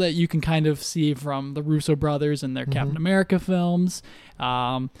themes that you can kind of see from the Russo brothers and their Captain America films.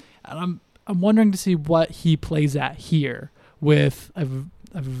 And I'm wondering to see what he plays at here with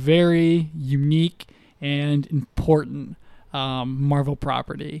a very unique and important Marvel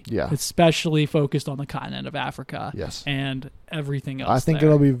property, especially focused on the continent of Africa, and everything else. I think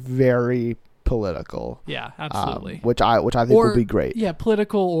it'll be very political. Yeah, absolutely. Which I think will be great. Yeah,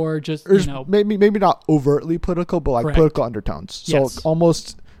 political or just maybe not overtly political, but like political undertones. So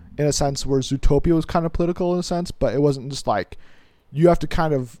almost in a sense where Zootopia was kind of political in a sense, but it wasn't just like you have to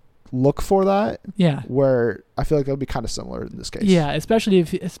kind of look for that. Yeah. Where I feel like it'll be kind of similar in this case. Yeah, especially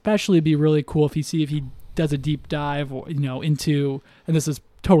it'd be really cool if he does a deep dive, or, into, and this is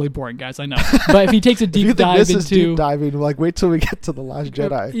totally boring, guys, I know, but if he takes a deep dive into deep diving, like wait till we get to The Last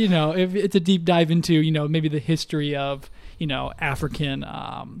Jedi. If it's a deep dive into, maybe the history of, African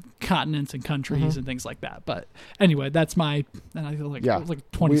continents and countries and things like that. But anyway, that's and I feel like it was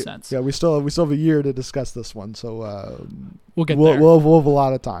like 20 cents. Yeah, we still have a year to discuss this one, so we'll get there. We'll have a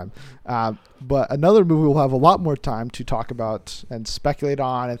lot of time. But another movie we'll have a lot more time to talk about and speculate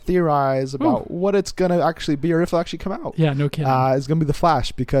on and theorize about what it's going to actually be, or if it'll actually come out. Yeah, no kidding. It's going to be The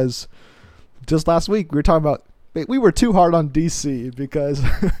Flash, because just last week we were talking about, we were too hard on DC because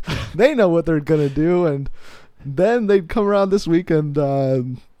they know what they're going to do, and then they come around this week and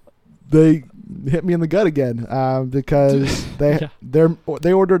they hit me in the gut again because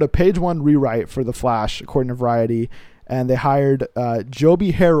they ordered a page 1 rewrite for The Flash, according to Variety, and they hired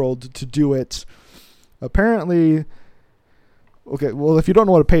Joby Harold to do it. Apparently, okay, well, if you don't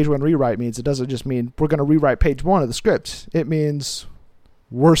know what a page 1 rewrite means, it doesn't just mean we're going to rewrite page 1 of the script. It means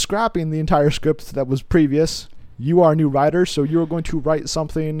we're scrapping the entire script that was previous. You are a new writer, so you're going to write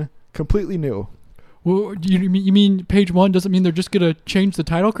something completely new. Well, you mean page 1 doesn't mean they're just going to change the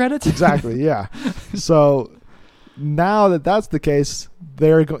title credits? Exactly, yeah. So now that that's the case,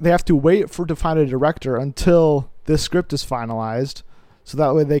 they have to wait to find a director until this script is finalized, so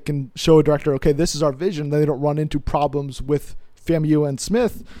that way they can show a director, okay, this is our vision. Then they don't run into problems with Famuyiwa and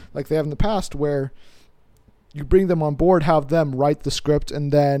Smith like they have in the past, where you bring them on board, have them write the script,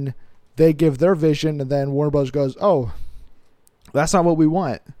 and then they give their vision, and then Warner Bros. Goes, oh, that's not what we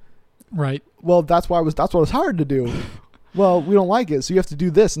want. Right. Well, that's what I was hired to do. Well, we don't like it, so you have to do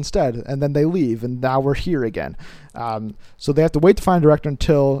this instead. And then they leave, and now we're here again. So they have to wait to find a director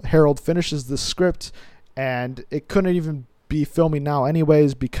until Harold finishes the script, and it couldn't even be filming now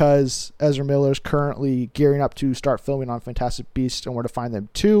anyways because Ezra Miller's currently gearing up to start filming on Fantastic Beasts and Where to Find Them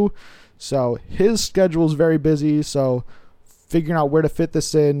 2. So his schedule is very busy, so figuring out where to fit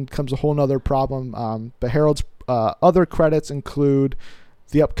this in comes a whole nother problem. But Harold's other credits include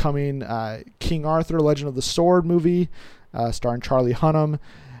the upcoming King Arthur, Legend of the Sword movie, starring Charlie Hunnam,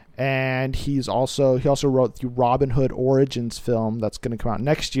 and he also wrote the Robin Hood Origins film that's going to come out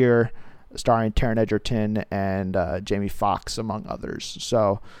next year, starring Taron Egerton and Jamie Foxx, among others.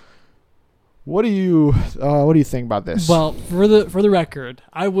 So, what do you think about this? Well, for the record,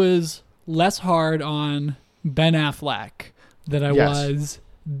 I was less hard on Ben Affleck than I Yes. was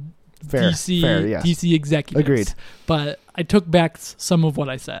Fair, yes. DC executives. Agreed. But I took back some of what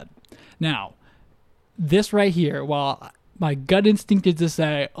I said. Now, this right here, while my gut instinct is to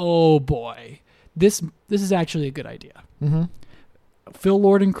say, oh boy, this is actually a good idea. Mm-hmm. Phil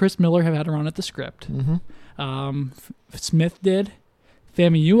Lord and Chris Miller have had a run at the script. Mm-hmm. Smith did.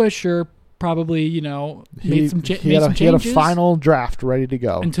 Famuyiwa sure probably, made some changes. He had a final draft ready to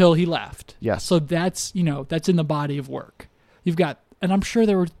go until he left. Yes. So that's in the body of work. You've got, and I'm sure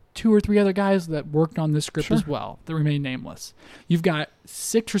there were 2 or 3 other guys that worked on this script as well that remain nameless. You've got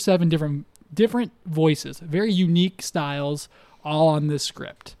 6 or 7 different voices, very unique styles, all on this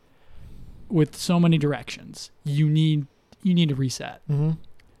script with so many directions. You need a reset. Mm-hmm.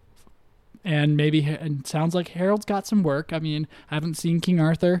 And it sounds like Harold's got some work. I mean, I haven't seen King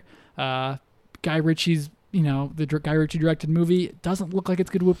Arthur. Guy Ritchie's, the Guy Ritchie directed movie, it doesn't look like it's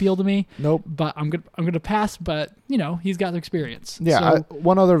going to appeal to me. Nope. But I'm gonna pass. But he's got the experience. Yeah. So,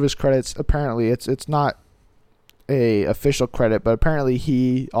 one other of his credits, apparently, it's not a official credit, but apparently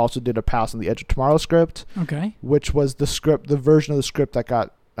he also did a pass on the Edge of Tomorrow script. Okay. Which was the version of the script that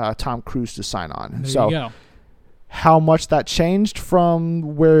got Tom Cruise to sign on. There you go. How much that changed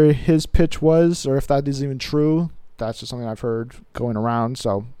from where his pitch was, or if that is even true, that's just something I've heard going around.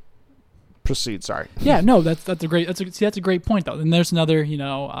 So proceed. Sorry. Yeah, no, that's a great point though. And there's another,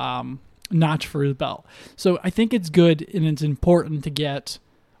 notch for his belt. So I think it's good and it's important to get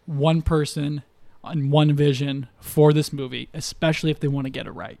one person and one vision for this movie, especially if they want to get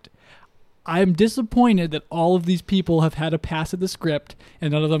it right. I'm disappointed that all of these people have had a pass at the script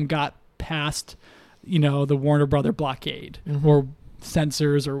and none of them got past the Warner Brother blockade or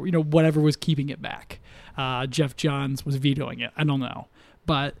censors or whatever was keeping it back. Jeff Johns was vetoing it. I don't know,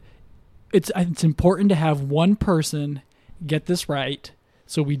 but it's important to have one person get this right,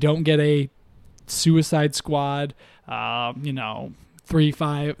 so we don't get a Suicide Squad. 3,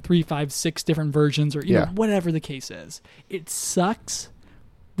 5, 6 different versions, or whatever the case is. It sucks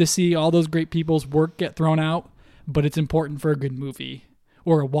to see all those great people's work get thrown out, but it's important for a good movie.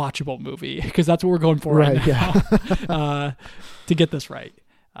 Or a watchable movie, because that's what we're going for right now, to get this right.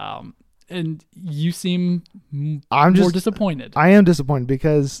 And you seem more disappointed. I am disappointed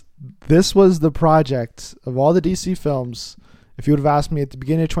because this was the project of all the DC films. If you would have asked me at the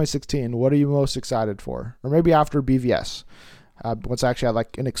beginning of 2016, what are you most excited for? Or maybe after BVS, once I actually had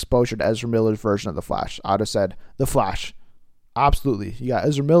like an exposure to Ezra Miller's version of The Flash, I would have said The Flash. Absolutely. You got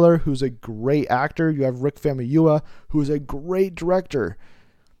Ezra Miller, who's a great actor. You have Rick Famuyiwa, who is a great director.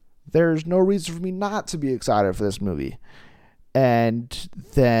 There's no reason for me not to be excited for this movie. And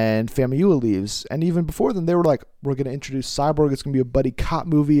then Famuyiwa leaves. And even before then, they were like, we're going to introduce Cyborg. It's going to be a buddy cop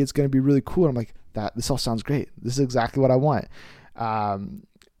movie. It's going to be really cool. And I'm like, this all sounds great. This is exactly what I want.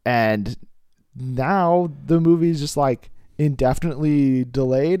 And now the movie is just like indefinitely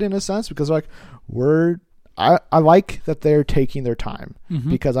delayed in a sense because like I like that they're taking their time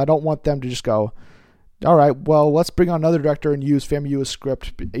because I don't want them to just go, all right, well, let's bring on another director and use Famuyiwa's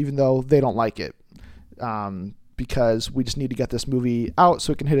script, even though they don't like it, because we just need to get this movie out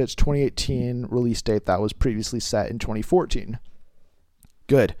so it can hit its 2018 release date that was previously set in 2014.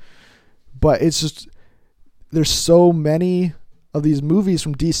 Good. But it's just, there's so many of these movies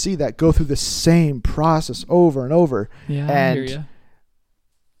from DC that go through the same process over and over. Yeah, and I hear you.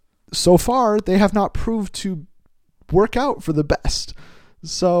 So far, they have not proved to work out for the best.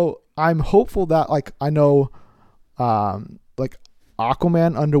 So I'm hopeful that, like, I know, like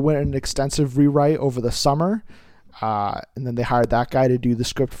Aquaman underwent an extensive rewrite over the summer, and then they hired that guy to do the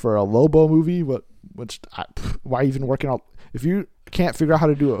script for a Lobo movie. Why even working on? If you can't figure out how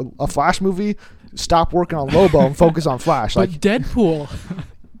to do a Flash movie, stop working on Lobo and focus on Flash. But like Deadpool,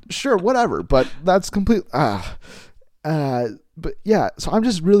 sure, whatever. But that's complete. But yeah, so I'm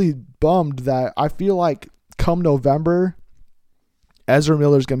just really bummed that I feel like come November, Ezra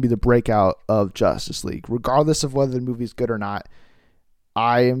Miller is going to be the breakout of Justice League. Regardless of whether the movie's good or not,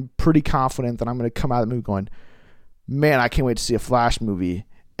 I am pretty confident that I'm going to come out of the movie going, man, I can't wait to see a Flash movie.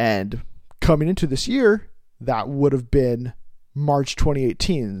 And coming into this year, that would have been March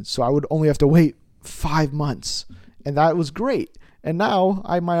 2018. So I would only have to wait 5 months. And that was great. And now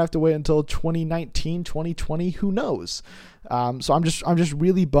I might have to wait until 2019, 2020, who knows? So I'm just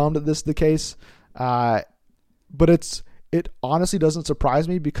really bummed that this is the case. But it honestly doesn't surprise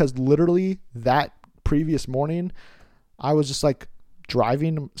me because literally that previous morning, I was just like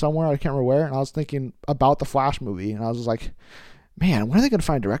driving somewhere, I can't remember where, and I was thinking about the Flash movie, and I was just like, man, when are they going to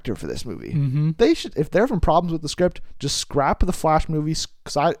find a director for this movie? They should, if they're having problems with the script, just scrap the Flash movie.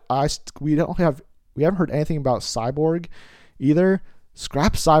 Because we haven't heard anything about Cyborg either.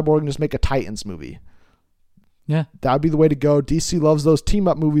 Scrap Cyborg and just make a Titans movie. Yeah. That would be the way to go. DC loves those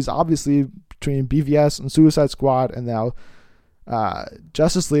team-up movies, obviously, between BVS and Suicide Squad, and now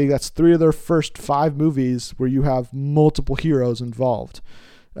Justice League. That's 3 of their first 5 movies where you have multiple heroes involved.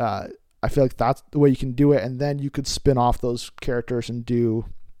 I feel like that's the way you can do it, and then you could spin off those characters and do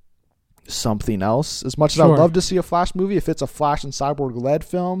something else. As much as I would love to see a Flash movie, if it's a Flash and Cyborg-led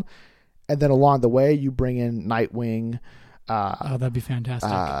film, and then along the way you bring in Nightwing, that'd be fantastic.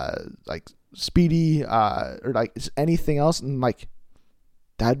 Like Speedy, or like anything else, and like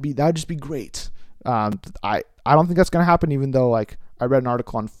that'd just be great. I don't think that's gonna happen, even though like I read an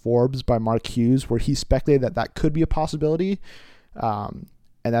article on Forbes by Mark Hughes where he speculated that could be a possibility,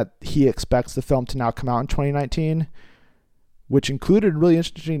 and that he expects the film to now come out in 2019, which included a really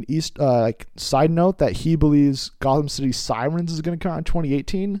interesting side note that he believes Gotham City Sirens is going to come out in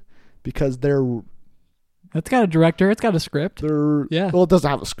 2018 because it's got a director, it's got a script. Well, it doesn't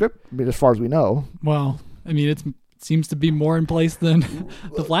have a script, I mean, as far as we know. Well, I mean, it seems to be more in place than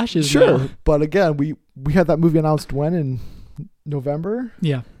the Flash is. Sure, now. But again, we had that movie announced when, in November?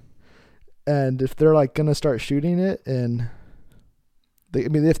 Yeah. And if they're like going to start shooting it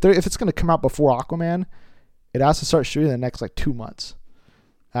if it's going to come out before Aquaman, it has to start shooting in the next like 2 months.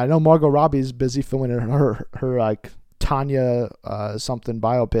 I know Margot Robbie's busy filming her like Tanya something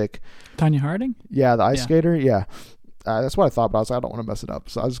biopic. Tanya Harding? Yeah, the ice skater. Yeah, that's what I thought, but I was like, I don't want to mess it up.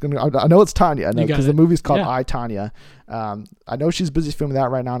 So I was I know it's Tanya. I know because the movie's called I, Tanya. I know she's busy filming that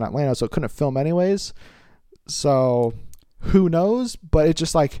right now in Atlanta, so couldn't film anyways. So who knows? But it's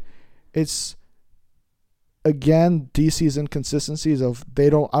just like it's. Again, DC's inconsistencies of I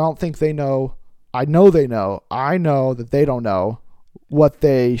don't think they know. I know they know. I know that they don't know what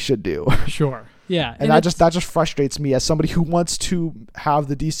they should do. Sure. Yeah. And that just frustrates me as somebody who wants to have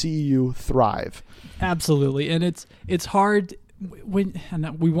the DCEU thrive. Absolutely. And it's hard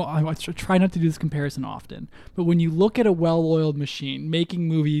I try not to do this comparison often, but when you look at a well-oiled machine making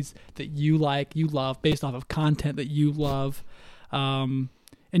movies that you like, you love, based off of content that you love, and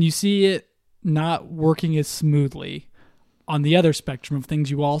you see it not working as smoothly on the other spectrum of things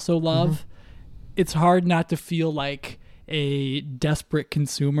you also love, it's hard not to feel like a desperate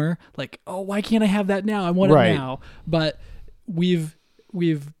consumer, like, oh, why can't I have that now? I want it now. But we've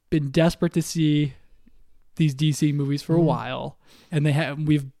been desperate to see these DC movies for a while, and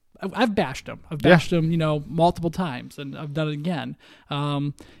I've bashed them. I've bashed them, multiple times, and I've done it again.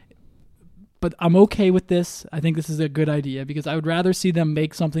 But I'm okay with this. I think this is a good idea because I would rather see them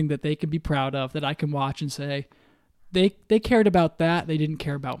make something that they can be proud of, that I can watch and say, they cared about that. They didn't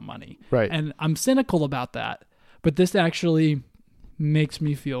care about money. Right. And I'm cynical about that. But this actually makes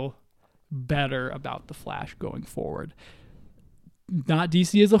me feel better about the Flash going forward. Not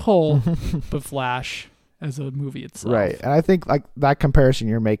DC as a whole, but Flash as a movie itself. Right. And I think like that comparison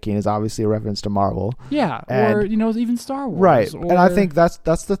you're making is obviously a reference to Marvel. Yeah. Or, even Star Wars. Right. Or, and I think that's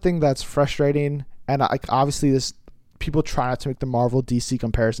the thing that's frustrating. And obviously people try not to make the Marvel DC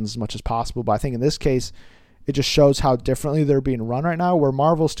comparisons as much as possible. But I think in this case, it just shows how differently they're being run right now, where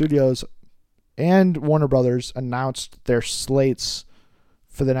Marvel Studios and Warner Brothers announced their slates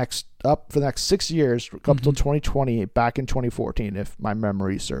for the next 6 years, up until 2020, back in 2014, if my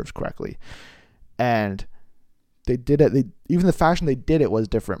memory serves correctly. And they did it. Even the fashion they did it was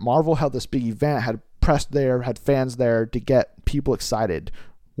different. Marvel held this big event, had press there, had fans there to get people excited.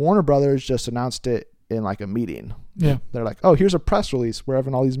 Warner Brothers just announced it in like a meeting. Yeah, they're like, "Oh, here's a press release. We're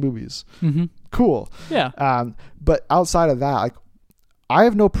having all these movies. Cool." Yeah. But outside of that, like, I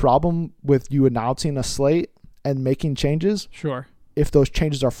have no problem with you announcing a slate and making changes. Sure. If those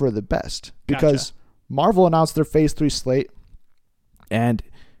changes are for the best, because Marvel announced their Phase 3 slate, and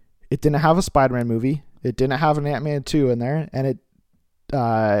it didn't have a Spider-Man movie. It didn't have an Ant-Man 2 in there, and it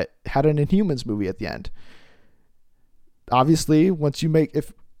had an Inhumans movie at the end. Obviously, once you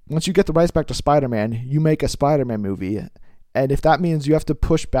get the rights back to Spider-Man, you make a Spider-Man movie, and if that means you have to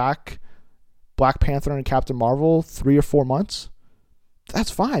push back Black Panther and Captain Marvel 3 or 4 months,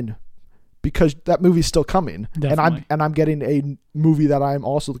 that's fine, because that movie's still coming. Definitely. and I'm getting a movie that I'm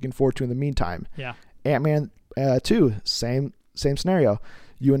also looking forward to in the meantime. Yeah. Ant-Man 2, same scenario.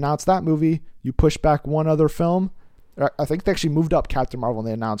 You announce that movie, you push back one other film. I think they actually moved up Captain Marvel when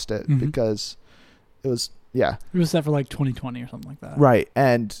they announced it because it was it was set for like 2020 or something like that. Right.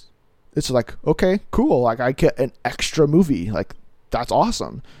 And it's like, okay, cool. Like, I get an extra movie. Like, that's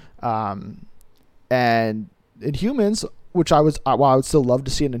awesome. And Inhumans, which while I would still love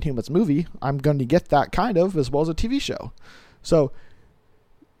to see an Inhumans movie, I'm going to get that kind of as well as a TV show. So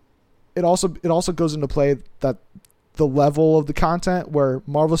it also goes into play that the level of the content, where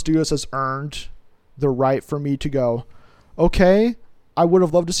Marvel Studios has earned the right for me to go, okay, I would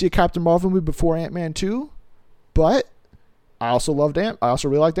have loved to see a Captain Marvel movie before Ant-Man 2, But I also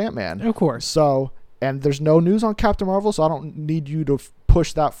really liked Ant-Man. Of course. So, and there's no news on Captain Marvel, so I don't need you to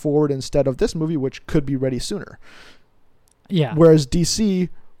push that forward instead of this movie, which could be ready sooner. Yeah. Whereas DC,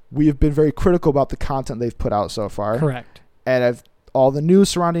 we have been very critical about the content they've put out so far. Correct. And if all the news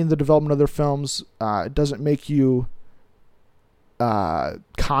surrounding the development of their films, it doesn't make you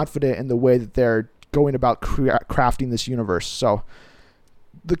confident in the way that they're going about crafting this universe. So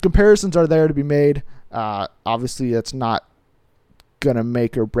the comparisons are there to be made. Obviously, it's not gonna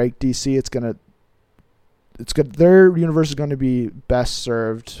make or break DC. It's gonna. Their universe is going to be best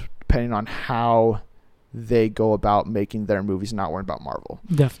served depending on how they go about making their movies, not worrying about Marvel.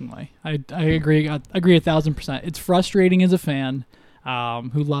 Definitely. I agree. I agree 1,000%. It's frustrating as a fan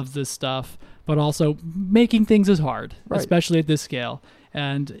who loves this stuff, but also making things is hard, right, especially at this scale.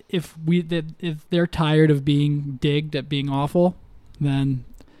 And if they're tired of being digged at being awful, then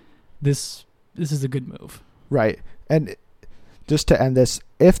this is a good move. Right. And just to end this,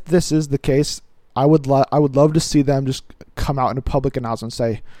 if this is the case, I would love to see them just come out in a public announcement and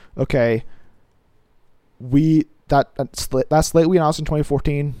say, okay, that slate we announced in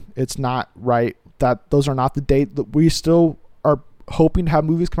 2014, it's not right. Those are not the date that we still are hoping to have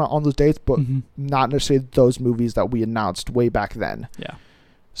movies come out on those dates, but not necessarily those movies that we announced way back then. Yeah.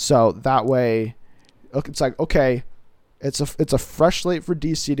 So that way, it's like, okay, it's a fresh slate for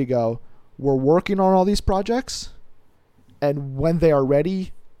DC to go. We're working on all these projects, and when they are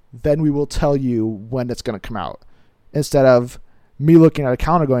ready, then we will tell you when it's going to come out. Instead of me looking at a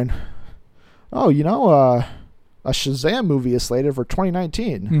calendar going, oh, a Shazam movie is slated for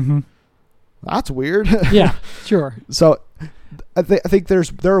 2019. Mm-hmm. That's weird. Yeah, sure. So I think there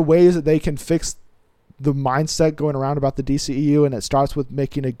are ways that they can fix the mindset going around about the DCEU, and it starts with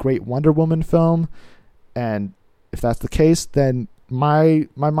making a great Wonder Woman film. And if that's the case, then my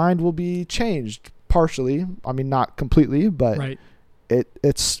mind will be changed partially. I mean, not completely, but right.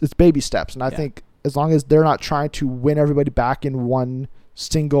 It's baby steps. And I think as long as they're not trying to win everybody back in one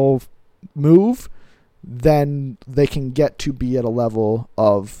single move, then they can get to be at a level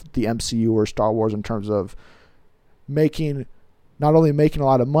of the MCU or Star Wars in terms of not only making a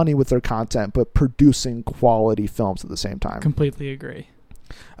lot of money with their content, but producing quality films at the same time. Completely agree.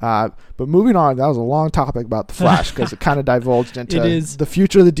 But moving on, that was a long topic about The Flash because it kind of divulged into the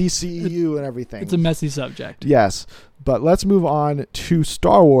future of the DCEU and everything. It's a messy subject. Yes. But let's move on to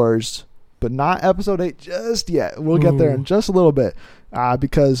Star Wars, but not Episode 8 just yet. We'll get there in just a little bit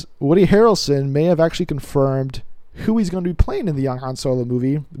because Woody Harrelson may have actually confirmed who he's going to be playing in the young Han Solo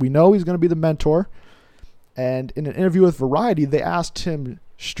movie. We know he's going to be the mentor. And in an interview with Variety, they asked him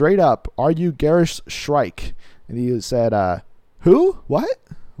straight up, "Are you Garrus Shrike?" And he said, "Who? What?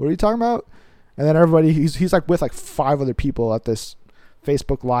 What are you talking about?" And then everybody, he's like with like 5 other people at this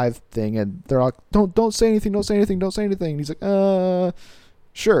Facebook Live thing, and they're like, "Don't say anything, don't say anything, don't say anything." And he's like,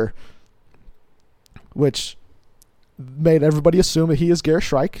 sure. Which made everybody assume that he is Garrus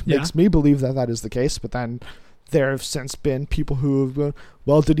Shrike. Yeah. Makes me believe that is the case, but then there have since been people who have been,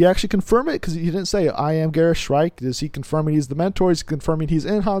 well, did he actually confirm it? Because he didn't say, I am Garrus Shrike. Is he confirming he's the mentor? Is he confirming he's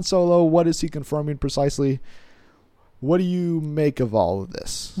in Han Solo? What is he confirming precisely? What do you make of all of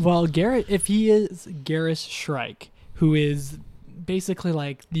this? Well, if he is Garrus Shrike, who is basically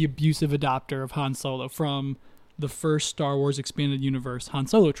like the abusive adopter of Han Solo from the first Star Wars Expanded Universe Han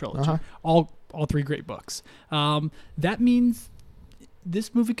Solo trilogy, all 3 great books, that means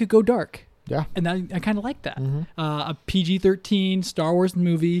this movie could go dark. Yeah. And I kind of like that. A PG-13 Star Wars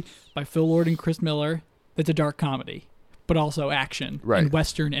movie by Phil Lord and Chris Miller that's a dark comedy, but also action and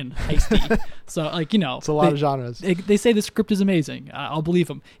Western and heisty. So, it's a lot of genres. They say the script is amazing. I'll believe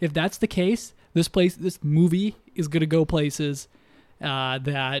them. If that's the case, this movie is going to go places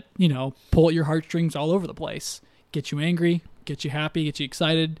that, pull at your heartstrings all over the place. Get you angry, get you happy, get you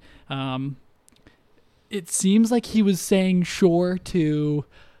excited. It seems like he was saying sure to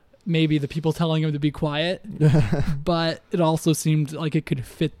maybe the people telling him to be quiet, but it also seemed like it could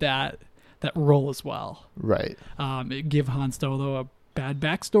fit that role as well. Right. It give Han Solo a bad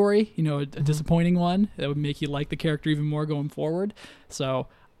backstory, a disappointing one that would make you like the character even more going forward. So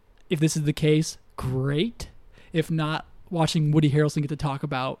if this is the case, great. If not, watching Woody Harrelson get to talk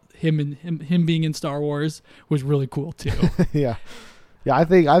about him being in Star Wars was really cool too. Yeah. I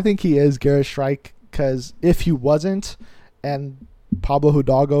think he is Garrus Shrike, because if he wasn't, and Pablo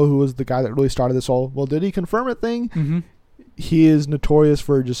Hidalgo, who was the guy that really started this whole, well, did he confirm it thing? He is notorious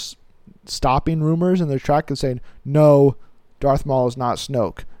for just stopping rumors in their track and saying, no, Darth Maul is not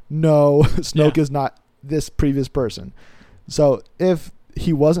Snoke. No, Snoke is not this previous person. So if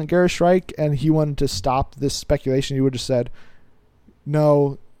he wasn't Garrus Shrike and he wanted to stop this speculation, he would have said,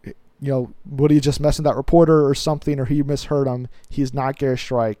 no, would he just messing that reporter or something, or he misheard him? He's not Gary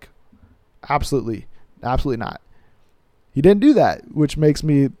Strike. Absolutely not. He didn't do that, which makes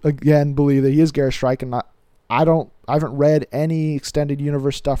me again believe that he is Gary Strike. And I haven't read any extended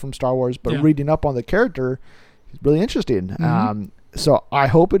universe stuff from Star Wars, but reading up on the character is really interesting. Mm-hmm. So I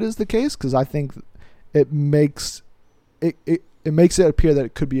hope it is the case, because I think it makes it appear that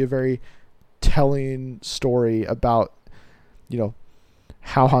it could be a very telling story about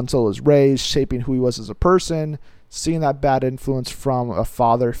how Han Solo is raised, shaping who he was as a person, seeing that bad influence from a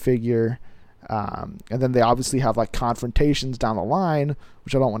father figure. And then they obviously have like confrontations down the line,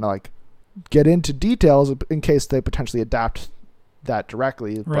 which I don't want to like get into details in case they potentially adapt that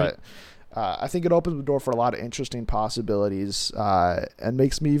directly. Right. But I think it opens the door for a lot of interesting possibilities, and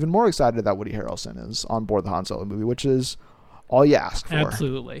makes me even more excited that Woody Harrelson is on board the Han Solo movie, which is all you ask for.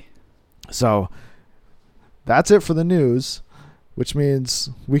 Absolutely. So that's it for the news, which means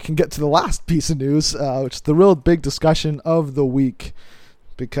we can get to the last piece of news, which is the real big discussion of the week,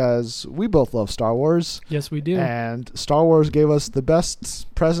 because we both love Star Wars. Yes, we do. And Star Wars gave us the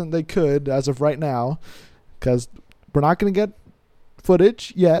best present they could as of right now, because we're not going to get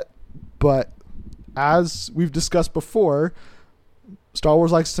footage yet, but as we've discussed before, Star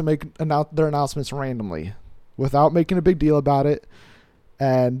Wars likes to make their announcements randomly without making a big deal about it.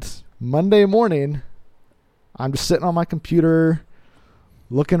 And Monday morning, I'm just sitting on my computer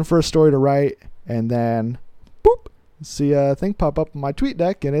looking for a story to write, and then boop, see a thing pop up on my tweet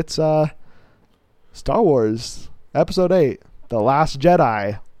deck, and it's Star Wars Episode 8, The Last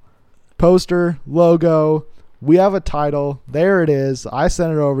Jedi. Poster, logo, we have a title. There it is. I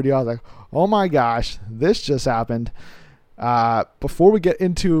sent it over to you. I was like, oh my gosh, this just happened. Before we get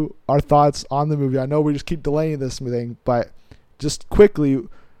into our thoughts on the movie, I know we just keep delaying this thing, but just quickly,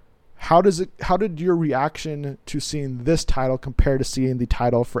 how did your reaction to seeing this title compare to seeing the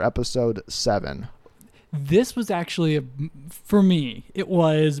title for Episode 7? This was actually, for me, it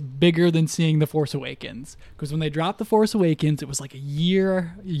was bigger than seeing The Force Awakens. Because when they dropped The Force Awakens, it was like a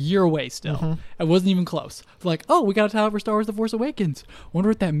year away still. Mm-hmm. It wasn't even close. Like, oh, we got a title for Star Wars The Force Awakens. Wonder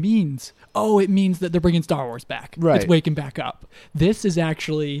what that means. Oh, it means that they're bringing Star Wars back. Right. It's waking back up. This is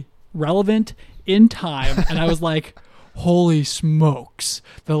actually relevant in time. And I was like, holy smokes,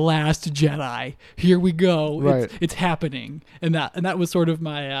 The Last Jedi. Here we go. Right. It's happening. And that was sort of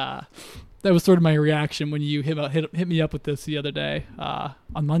my... That was sort of my reaction when you hit me up with this the other day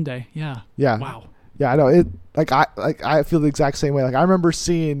on Monday. Yeah. Yeah. Wow. Yeah, I know it. I feel the exact same way. Like, I remember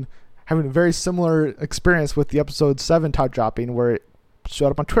having a very similar experience with the Episode 7 type dropping, where it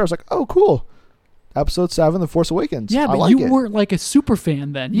showed up on Twitter. I was like, oh, cool. Episode 7, The Force Awakens. Yeah, but you weren't like a super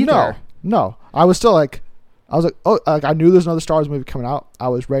fan then either. No. I was still like, oh, like I knew there's another Star Wars movie coming out. I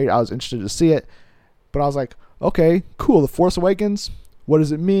was ready. I was interested to see it, but I was like, okay, cool. The Force Awakens. What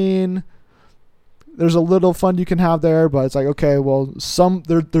does it mean? There's a little fun you can have there, but it's like, okay, well,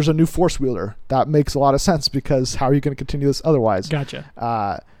 there's a new Force wielder. That makes a lot of sense, because how are you going to continue this otherwise?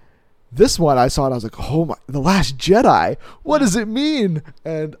 Gotcha. This one I saw and I was like, oh my, The Last Jedi. What does it mean?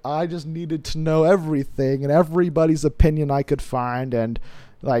 And I just needed to know everything and everybody's opinion I could find. And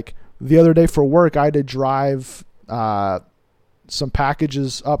like the other day for work, I had to drive some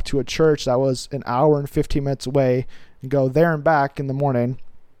packages up to a church that was an hour and 15 minutes away and go there and back in the morning.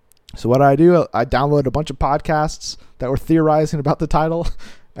 So what I do, I downloaded a bunch of podcasts that were theorizing about the title,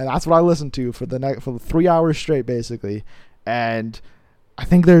 and that's what I listened to for the 3 hours straight, basically. And I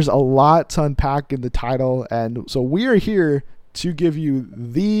think there's a lot to unpack in the title, and so we are here to give you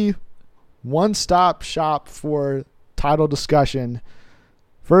the one-stop shop for title discussion.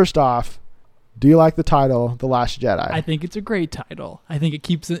 First off, do you like the title, The Last Jedi? I think it's a great title. I think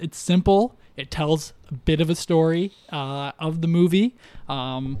it's simple. It tells a bit of a story of the movie,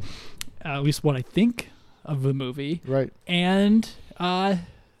 at least what I think of the movie. Right. And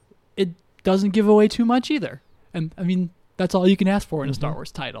it doesn't give away too much either. And I mean, that's all you can ask for in a Star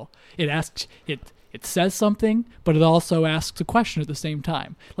Wars title. It says something, but it also asks a question at the same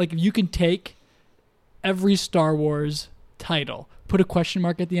time. Like, you can take every Star Wars title, put a question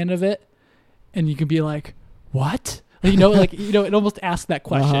mark at the end of it, and you can be like, what? It almost asks that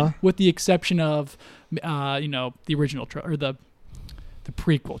question, with the exception of, the original or the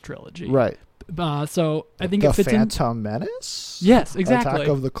prequel trilogy. Right. So I think it fits in. The Phantom Menace? Yes, exactly. Attack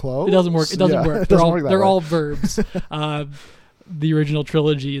of the Clones? It doesn't work. It doesn't work. They're all verbs. The original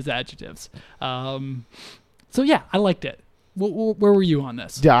trilogy is adjectives. So yeah, I liked it. Where were you on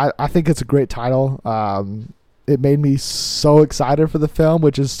this? Yeah, I think it's a great title. It made me so excited for the film,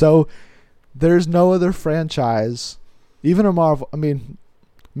 which is so... There's no other franchise, even a Marvel... I mean,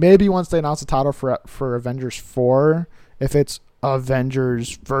 maybe once they announce the title for Avengers 4, if it's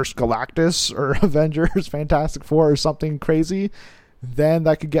Avengers vs. Galactus or Avengers Fantastic Four or something crazy, then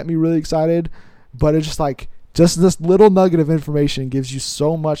that could get me really excited. But it's just like, just this little nugget of information gives you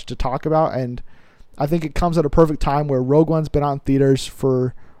so much to talk about. And I think it comes at a perfect time where Rogue One's been out in theaters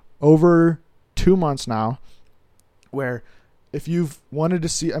for over 2 months now, where if you've wanted to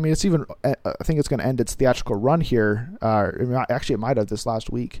see, I mean, it's even, I think it's going to end its theatrical run here. Actually, it might have this last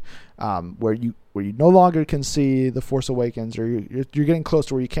week, where you no longer can see The Force Awakens, or you're getting close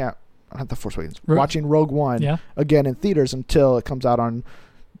to where you can't, not The Force Awakens, watching Rogue One again in theaters until it comes out on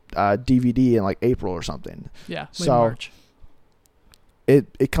DVD in like April or something. Yeah, so March.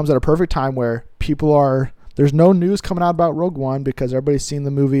 It comes at a perfect time where there's no news coming out about Rogue One because everybody's seen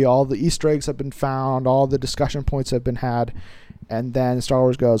the movie, all the Easter eggs have been found, all the discussion points have been had, and then Star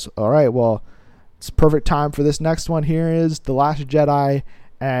Wars goes, all right, well, it's perfect time for this next one. Here is The Last Jedi,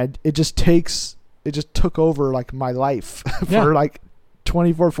 and it just took over like my life for like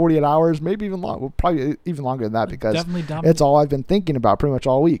 24, 48 hours, maybe even longer, probably even longer than that, because it's all I've been thinking about pretty much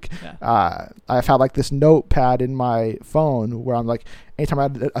all week. Yeah. I've had like this notepad in my phone where I'm like,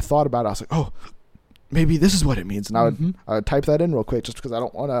 anytime I thought about it, I was like, oh, maybe this is what it means. And I would type that in real quick just because I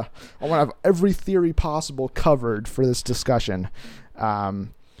want to have every theory possible covered for this discussion.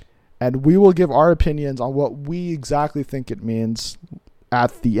 And we will give our opinions on what we exactly think it means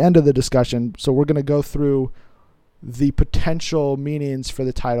at the end of the discussion. So we're going to go through the potential meanings for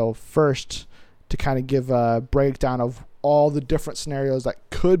the title first to kind of give a breakdown of all the different scenarios that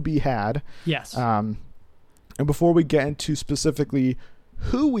could be had. Yes. And before we get into specifically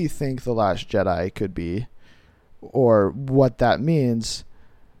who we think The Last Jedi could be or what that means,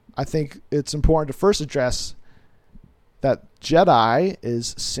 I think it's important to first address that Jedi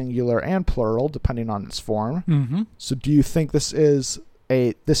is singular and plural depending on its form. Mm-hmm. So do you think this is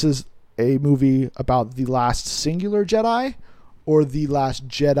a movie about the last singular Jedi or the last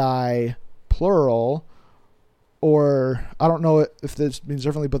Jedi plural, or I don't know if this means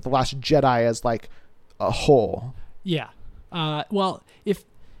differently, but the last Jedi as like a whole? Yeah. Well, if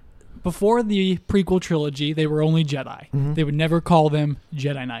before the prequel trilogy, they were only Jedi. Mm-hmm. They would never call them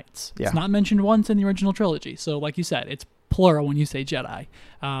Jedi Knights. Yeah. It's not mentioned once in the original trilogy. So like you said, it's plural when you say Jedi.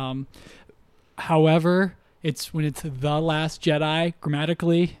 However, when it's The Last Jedi,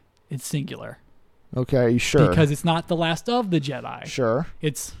 grammatically, it's singular. Okay, sure. Because it's not the last of the Jedi. Sure.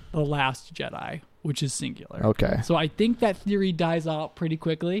 It's The Last Jedi, which is singular. Okay. So I think that theory dies out pretty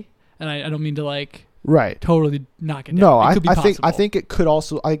quickly. And I don't mean to like... Right. Totally knock it down. No, I think it could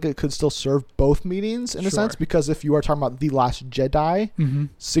also, I think it could still serve both meanings in a sense, because if you are talking about The Last Jedi, mm-hmm.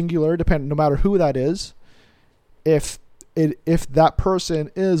 singular, no matter who that is, if that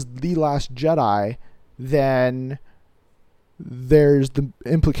person is the last Jedi, then there's the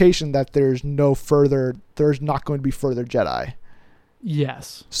implication that there's not going to be further Jedi.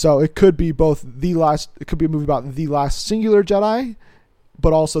 Yes. So it could be it could be a movie about the last singular Jedi,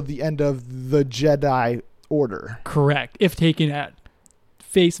 but also the end of the Jedi Order. Correct. If taken at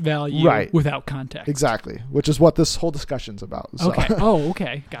face value, right, without context. Exactly. Which is what this whole discussion's about. So. Okay. Oh,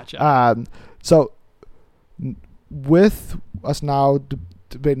 okay. Gotcha. So with us now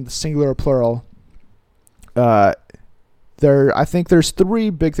debating the singular or plural, I think there's three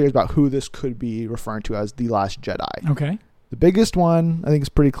big theories about who this could be referring to as the Last Jedi. Okay. The biggest one, I think, is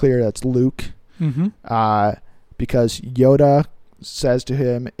pretty clear. That's Luke. Mm-hmm. Because Yoda says to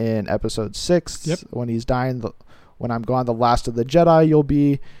him in episode 6, yep, when he's dying, when I'm gone, the last of the Jedi you'll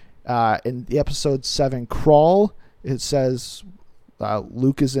be. In the episode 7 crawl, it says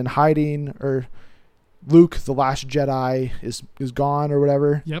Luke is in hiding, or Luke, the last Jedi, is gone or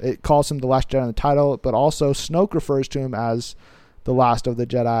whatever. Yep. It calls him the last Jedi in the title, but also Snoke refers to him as the last of the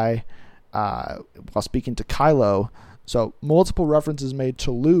Jedi while speaking to Kylo. So multiple references made to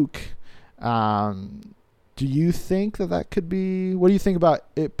Luke. Do you think that could be... What do you think about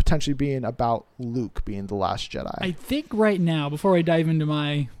it potentially being about Luke being the last Jedi? I think right now, before I dive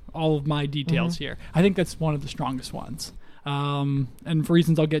into all of my details here, I think that's one of the strongest ones. And for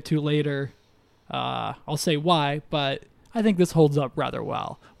reasons I'll get to later, I'll say why, but I think this holds up rather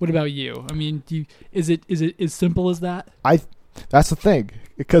well. What about you? I mean, is it as simple as that? That's the thing,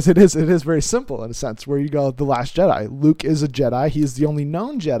 because it is very simple in a sense, where you go, the last Jedi. Luke is a Jedi. He is the only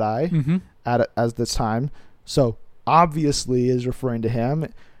known Jedi mm-hmm. as this time. So obviously is referring to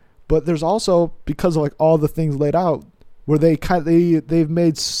him, but there's also, because of like all the things laid out, where they've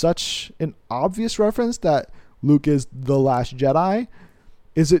made such an obvious reference that Luke is the last Jedi.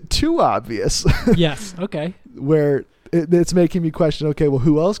 Is it too obvious? Yes. Okay. Where it's making me question, okay, well,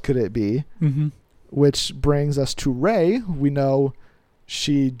 who else could it be? Mm-hmm. Which brings us to Rey. We know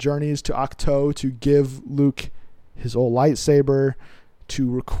she journeys to Ahch-To to give Luke his old lightsaber, to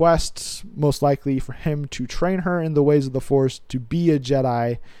request, most likely, for him to train her in the ways of the Force to be a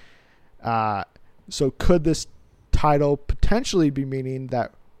Jedi. So could this title potentially be meaning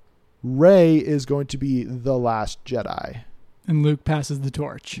that Rey is going to be the last Jedi? And Luke passes the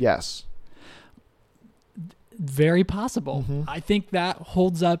torch. Yes. Very possible. Mm-hmm. I think that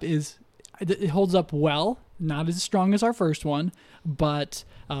holds up well. Not as strong as our first one, but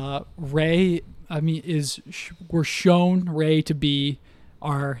Rey, we're shown Rey to be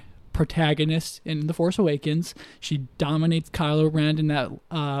our protagonist in The Force Awakens. She dominates Kylo Ren in that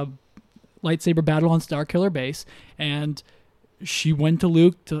lightsaber battle on Starkiller Base, and she went to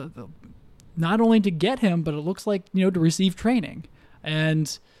Luke to not only to get him, but it looks like, to receive training.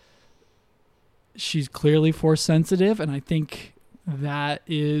 And she's clearly Force sensitive, and I think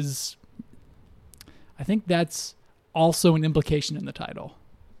that's also an implication in the title.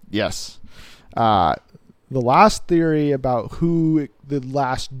 Yes. The last theory about who the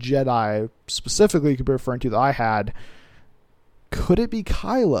last Jedi specifically could be referring to that I had, could it be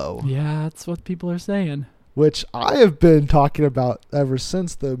Kylo? Yeah, that's what people are saying. Which I have been talking about ever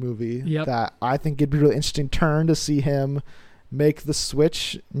since the movie. Yep. That I think it'd be a really interesting turn to see him make the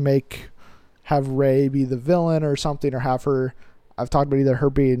switch, have Rey be the villain or something, or have her, I've talked about either her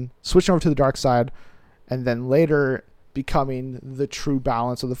being switching over to the dark side and then later becoming the true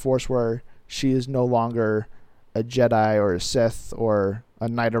balance of the Force, where she is no longer a Jedi or a Sith or a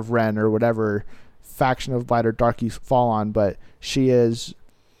Knight of Ren or whatever faction of light or dark you fall on, but she is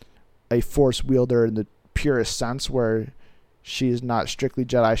a Force wielder in the purest sense, where she is not strictly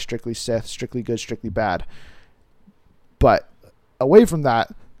Jedi, strictly Sith, strictly good, strictly bad. But away from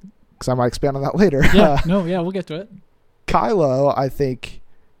that, because I might expand on that later. We'll get to it. Kylo, I think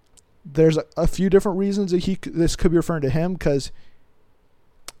there's a few different reasons that this could be referring to him, because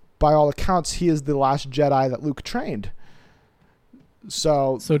by all accounts, he is the last Jedi that Luke trained.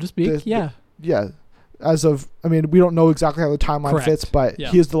 So to speak, yeah. As of, we don't know exactly how the timeline fits, but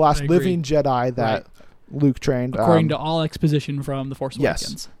he is the last living Jedi that Luke trained. According to all exposition from The Force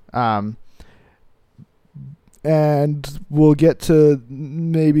Awakens. Yes. And we'll get to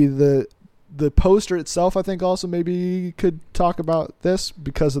maybe the poster itself. I think also maybe could talk about this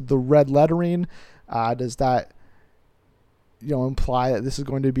because of the red lettering. Does that imply that this is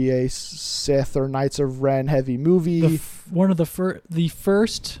going to be a Sith or Knights of Ren heavy movie? The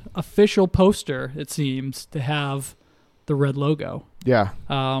first official poster, it seems, to have the red logo. Yeah.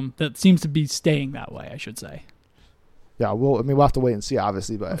 That seems to be staying that way, I should say. Yeah, we'll have to wait and see,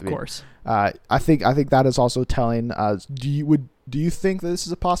 obviously, but of course. I think that is also telling. Do you think that this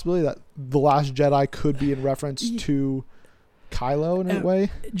is a possibility that The Last Jedi could be in reference to Kylo in a way?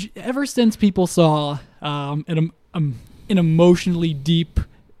 Ever since people saw an emotionally deep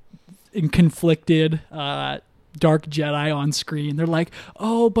and conflicted dark Jedi on screen, they're like,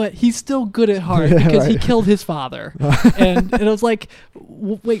 oh, but he's still good at heart because he killed his father. and it was like,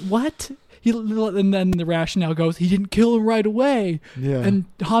 wait, what? And then the rationale goes, he didn't kill him right away. Yeah. And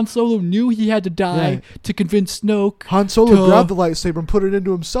Han Solo knew he had to die to convince Snoke. Han Solo grabbed the lightsaber and put it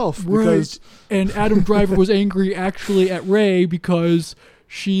into himself. Because and Adam Driver was angry actually at Rey because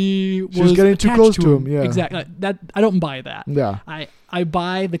she was getting too close to him. Yeah. Exactly. That I don't buy that. Yeah. I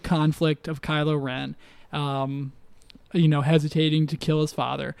buy the conflict of Kylo Ren, hesitating to kill his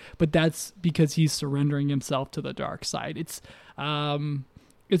father, but that's because he's surrendering himself to the dark side.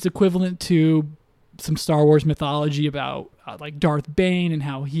 It's equivalent to some Star Wars mythology about like Darth Bane and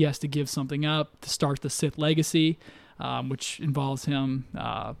how he has to give something up to start the Sith legacy, which involves him,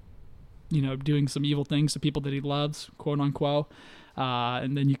 doing some evil things to people that he loves, quote unquote.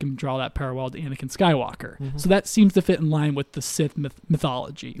 And then you can draw that parallel to Anakin Skywalker. Mm-hmm. So that seems to fit in line with the Sith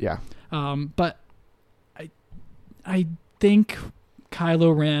mythology. Yeah. But I think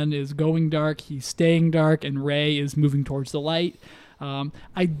Kylo Ren is going dark, he's staying dark, and Rey is moving towards the light.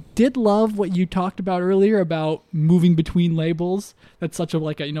 I did love what you talked about earlier about moving between labels. That's such a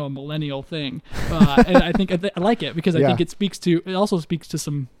millennial thing, and I think I like it because I think it also speaks to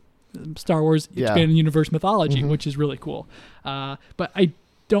some Star Wars expanded universe mythology, which is really cool. But I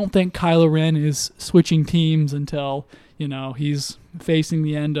don't think Kylo Ren is switching teams until he's facing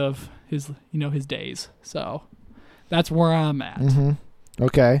the end of his days. So that's where I'm at. Mm-hmm.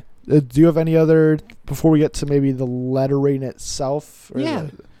 Okay. Do you have any other, before we get to maybe the lettering itself,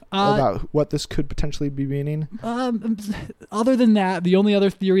 about what this could potentially be meaning? Other than that, the only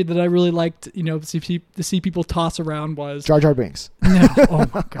other theory that I really liked, to see people toss around was Jar Jar Binks. No, oh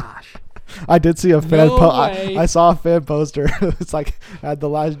my gosh. I did see a fan I saw a fan poster. It's like I had The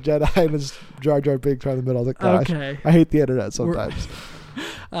Last Jedi and it's Jar Jar Binks right in the middle. I was like, gosh, I hate the internet sometimes.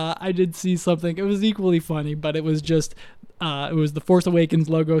 I did see something. It was equally funny, but it was just it was the Force Awakens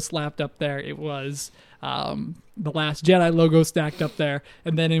logo slapped up there. It was the Last Jedi logo stacked up there,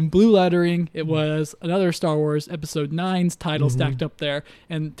 and then in blue lettering, it was another Star Wars Episode 9's title stacked up there,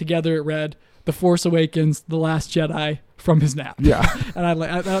 and together it read The Force Awakens, The Last Jedi from his nap. Yeah. And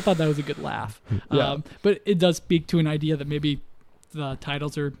I thought that was a good laugh. Yeah. But it does speak to an idea that maybe the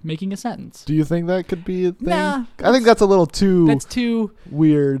titles are making a sentence. Do you think that could be a thing? Nah, I think that's a little too. That's too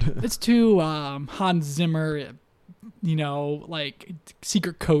weird. It's too Hans Zimmer, like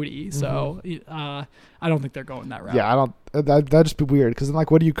Secret Cody. So I don't think they're going that route. Yeah, I don't. That'd just be weird. Because then,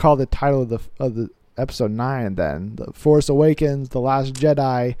 like, what do you call the title of the Episode 9? Then The Force Awakens, The Last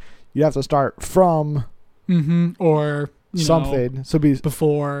Jedi. You have to start from or something. So be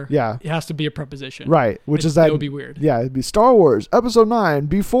before. Yeah, it has to be a preposition. Right, which is that would be weird. Yeah, it'd be Star Wars Episode 9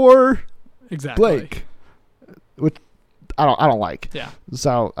 before exactly Blake, which I don't like. Yeah.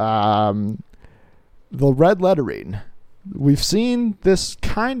 So the red lettering, we've seen this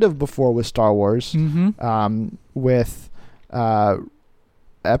kind of before with Star Wars. With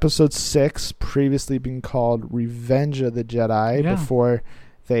Episode 6 previously being called Revenge of the Jedi before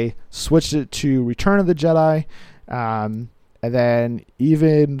they switched it to Return of the Jedi. And then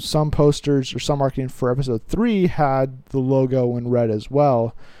even some posters or some marketing for Episode 3 had the logo in red as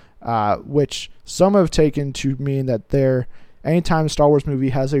well, which some have taken to mean that anytime a Star Wars movie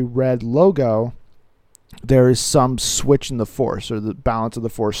has a red logo, there is some switch in the Force, or the balance of the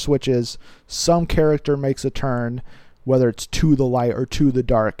Force switches. Some character makes a turn, whether it's to the light or to the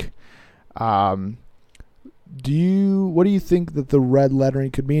dark. What do you think that the red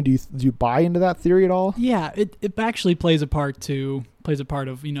lettering could mean? Do you buy into that theory at all? Yeah, it actually plays a part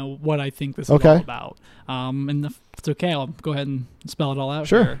of what I think this is all about. And if it's okay, I'll go ahead and spell it all out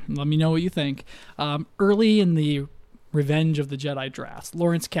here. Let me know what you think. Early in the Revenge of the Jedi drafts,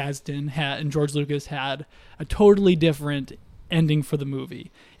 Lawrence Kasdan and George Lucas had a totally different ending for the movie.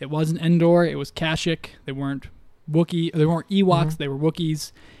 It wasn't Endor, it was Kashyyyk. They weren't Ewoks, they were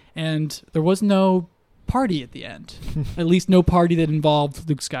Wookiees, and there was no party at the end. At least no party that involved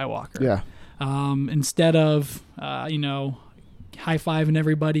Luke Skywalker. Yeah. Instead of high-fiving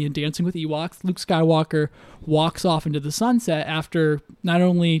everybody and dancing with Ewoks, Luke Skywalker walks off into the sunset after not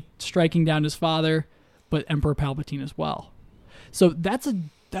only striking down his father, but Emperor Palpatine as well. So that's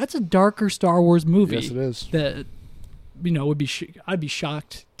a darker Star Wars movie. Yes, it is. That would be I'd be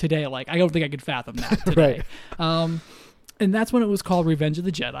shocked today. Like, I don't think I could fathom that today. Right. And that's when it was called Revenge of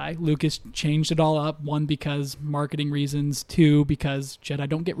the Jedi. Lucas changed it all up. 1, because marketing reasons. 2, because Jedi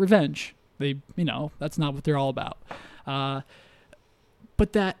don't get revenge. That's not what they're all about.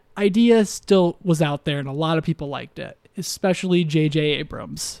 But that idea still was out there, and a lot of people liked it, especially J.J.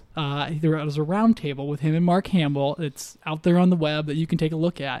 Abrams. There was a round table with him and Mark Hamill. It's out there on the web that you can take a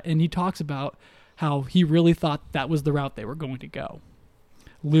look at, and he talks about how he really thought that was the route they were going to go.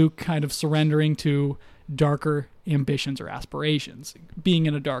 Luke kind of surrendering to darker ambitions or aspirations, being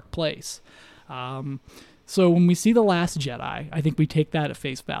in a dark place. So when we see The Last Jedi, I think we take that at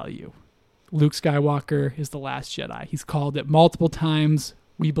face value. Luke Skywalker is the last Jedi. He's called it multiple times.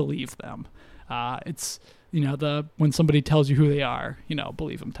 We believe them. It's when somebody tells you who they are,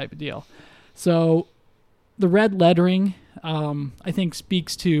 believe them type of deal. So the red lettering, I think,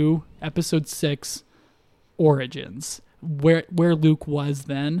 speaks to Episode 6 origins, where Luke was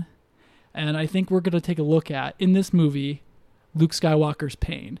then. And I think we're going to take a look at, in this movie, Luke Skywalker's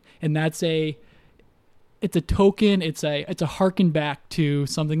pain. And it's a token, it's a harken back to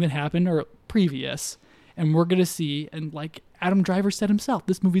something that happened or previous. And we're going to see, and like Adam Driver said himself,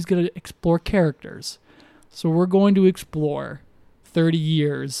 this movie's going to explore characters. So we're going to explore 30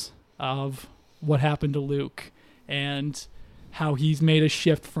 years of what happened to Luke and how he's made a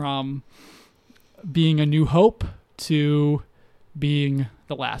shift from being a New Hope to being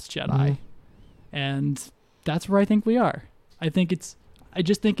the Last Jedi. And that's where I think we are. I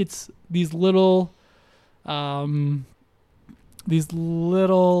just think it's these little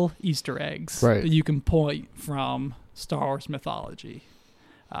Easter eggs that you can point from Star Wars mythology.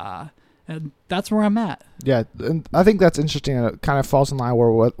 And that's where I'm at. Yeah, and I think that's interesting. It kind of falls in line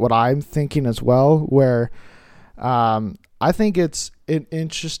with what I'm thinking as well, where I think it's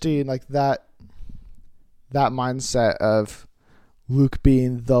interesting, like that mindset of Luke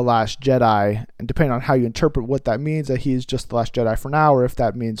being the last Jedi, and depending on how you interpret what that means, that he's just the last Jedi for now, or if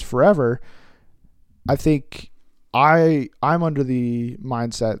that means forever. I think I'm under the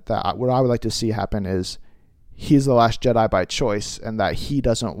mindset that what I would like to see happen is he's the last Jedi by choice, and that he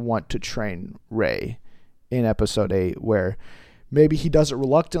doesn't want to train Rey in Episode 8, where maybe he does it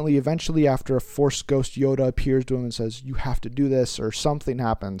reluctantly eventually after a Force ghost Yoda appears to him and says, you have to do this, or something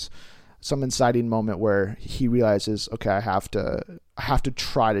happens, some inciting moment where he realizes, okay, I have to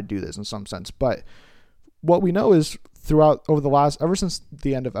try to do this in some sense. But what we know is ever since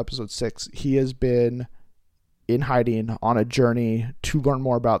the end of episode 6, he has been in hiding on a journey to learn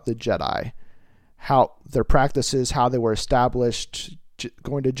more about the Jedi, how their practices, how they were established,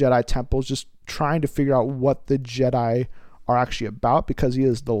 going to Jedi temples, just trying to figure out what the Jedi are actually about, because he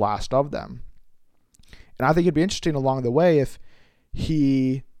is the last of them. And I think it'd be interesting along the way if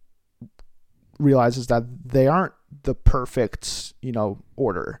he realizes that they aren't the perfect,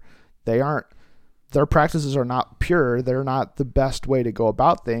 order. Their practices are not pure. They're not the best way to go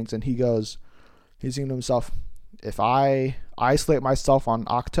about things. And he's thinking to himself, if I isolate myself on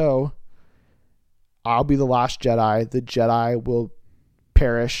Ahch-To, I'll be the last Jedi. The Jedi will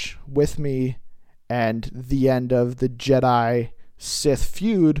perish with me, and the end of the Jedi-Sith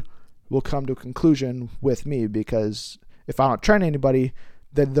feud will come to a conclusion with me, because if I don't train anybody,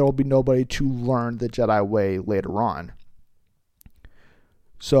 then there will be nobody to learn the Jedi way later on.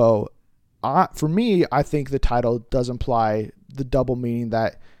 So, for me, I think the title does imply the double meaning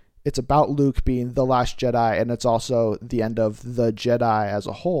that it's about Luke being the last Jedi, and it's also the end of the Jedi as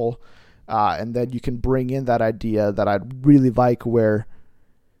a whole. And then you can bring in that idea that I'd really like, where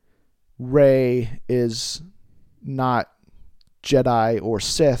Rey is not Jedi or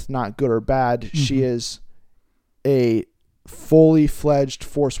Sith, not good or bad. Mm-hmm. She is a fully fledged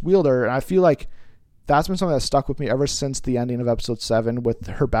Force wielder, and I feel like that's been something that stuck with me ever since the ending of episode 7 with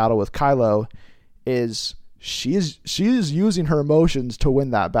her battle with Kylo. Is she is using her emotions to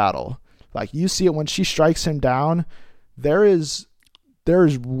win that battle. Like, you see it when she strikes him down. There is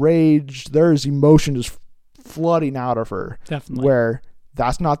rage, there is emotion just flooding out of her. Definitely. Where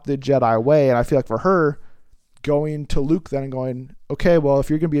that's not the Jedi way. And I feel like for her, going to Luke then and going, okay, well, if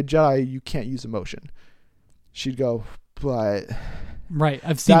you're going to be a Jedi, you can't use emotion. She'd go, but... Right,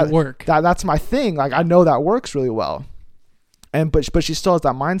 I've seen it work. That's my thing. Like, I know that works really well. But she still has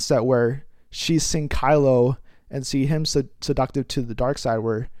that mindset where she's seen Kylo and see him seductive to the dark side,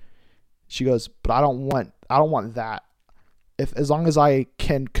 where she goes, but I don't want that. As long as I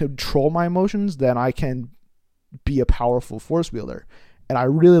can control my emotions, then I can be a powerful Force wielder. And I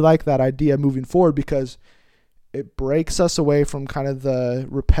really like that idea moving forward, because it breaks us away from kind of the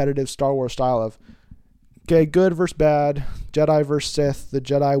repetitive Star Wars style of, okay, good versus bad, Jedi versus Sith. The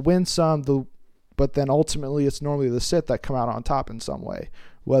Jedi win some, but then ultimately it's normally the Sith that come out on top in some way,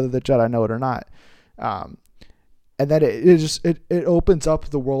 whether the Jedi know it or not. And then it opens up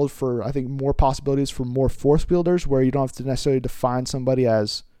the world for, I think, more possibilities for more Force wielders, where you don't have to necessarily define somebody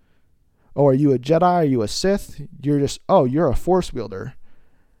as, oh, are you a Jedi? Are you a Sith? You're just, oh, you're a Force wielder.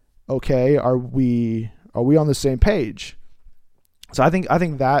 Okay, are we on the same page? So I think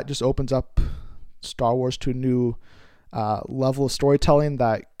that just opens up Star Wars to a new level of storytelling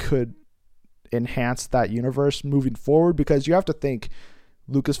that could enhance that universe moving forward, because you have to think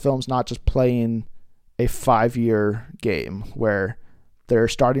Lucasfilm's not just playing a 5-year game where they're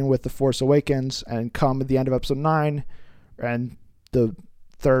starting with The Force Awakens, and come at the end of episode 9 and the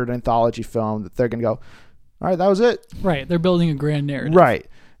third anthology film, that they're going to go, all right, that was it. Right. They're building a grand narrative. Right.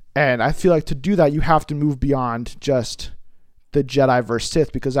 And I feel like to do that, you have to move beyond just the Jedi versus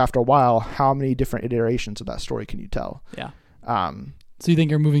Sith, because after a while, how many different iterations of that story can you tell? Yeah. So you think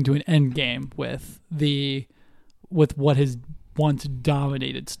you're moving to an end game with what has once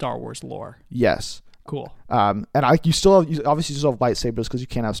dominated Star Wars lore? Yes. Cool. And you obviously still have lightsabers, because you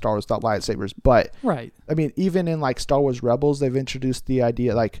can't have Star Wars without lightsabers. But right. I mean, even in like Star Wars Rebels, they've introduced the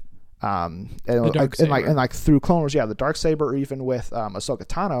idea and through Clone Wars, the Darksaber, or even with Ahsoka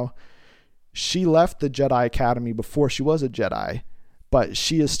Tano, she left the Jedi Academy before she was a Jedi, but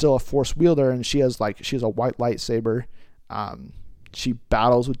she is still a Force wielder, and she has a white lightsaber. She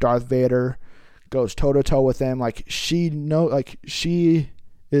battles with Darth Vader, goes toe to toe with him. She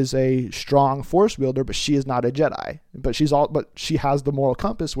is a strong Force wielder, but she is not a Jedi. But she has the moral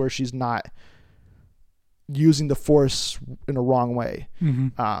compass where she's not using the Force in a wrong way.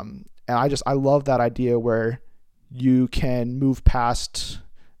 Mm-hmm. And I love that idea where you can move past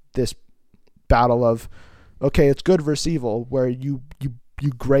this battle of, okay, it's good versus evil, where you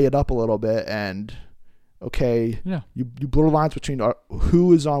gray it up a little bit, and you blur lines between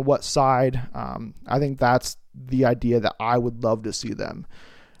who is on what side. I think that's the idea that I would love to see them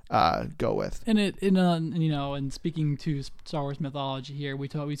go with. And and speaking to Star Wars mythology here, we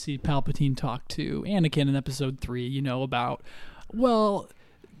see Palpatine talk to Anakin in episode 3, about, well,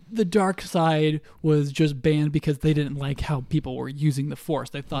 the dark side was just banned because they didn't like how people were using the Force.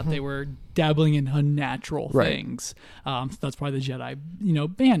 They thought they were dabbling in unnatural things. So that's why the Jedi,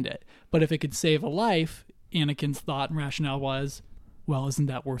 banned it. But if it could save a life, Anakin's thought and rationale was, well, isn't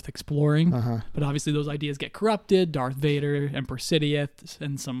that worth exploring? But obviously those ideas get corrupted. Darth Vader, Emperor Sidious,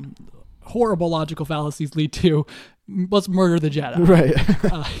 and some horrible logical fallacies lead to, let's murder the Jedi. Right.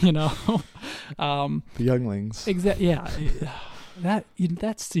 The younglings. Exactly. Yeah.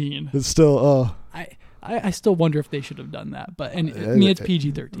 That scene. It's still, I still wonder if they should have done that. But it's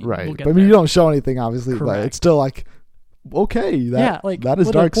PG-13. Right. We'll but I mean, you don't show anything, obviously, Correct. but it's still like, okay, that is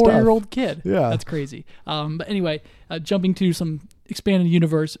with dark a 4-year-old kid. Yeah. That's crazy. But anyway, jumping to some expanded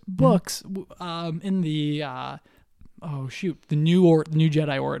universe books, in the the new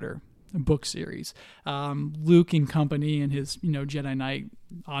Jedi Order book series, Luke and company and his Jedi Knight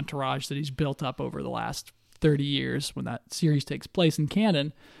entourage that he's built up over the last 30 years when that series takes place in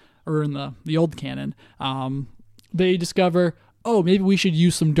canon, or in the old canon, they discover, maybe we should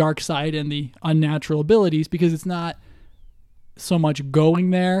use some dark side and the unnatural abilities, because it's not so much going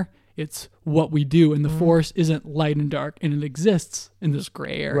there, it's what we do, and the Force isn't light and dark, and it exists in this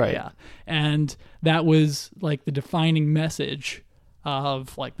gray area. Right. And that was like the defining message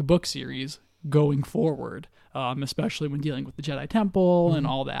of like the book series going forward, especially when dealing with the Jedi Temple and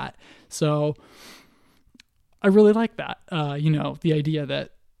all that. So I really like that. The idea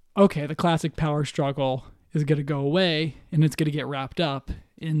that, okay, the classic power struggle is going to go away, and it's going to get wrapped up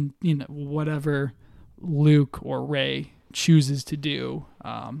in whatever Luke or Rey chooses to do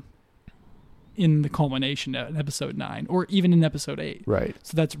in the culmination of Episode 9, or even in Episode 8. Right.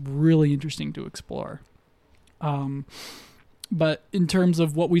 So that's really interesting to explore. But in terms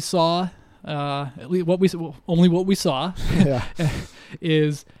of what we saw, at least only what we saw,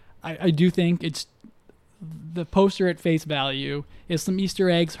 is I do think it's the poster at face value is some Easter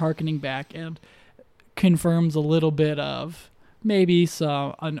eggs harkening back and confirms a little bit of maybe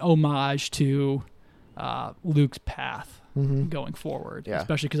an homage to Luke's path going forward,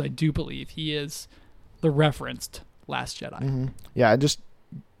 especially because I do believe he is the referenced Last Jedi. Yeah, and just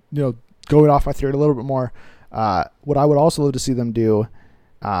going off my theory a little bit more, what I would also love to see them do,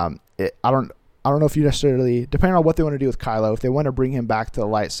 I don't know if you necessarily, depending on what they want to do with Kylo, if they want to bring him back to the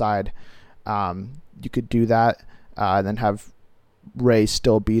light side, you could do that, and then have Rey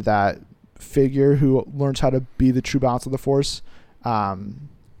still be that figure who learns how to be the true balance of the Force.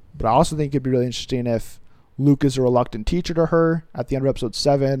 But I also think it'd be really interesting if Luke is a reluctant teacher to her at the end of Episode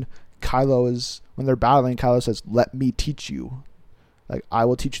 7. When they're battling, Kylo says, "Let me teach you. Like, I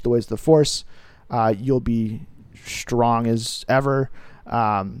will teach you the ways of the Force. You'll be strong as ever."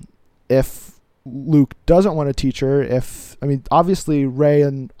 If Luke doesn't want to teach her, obviously Rey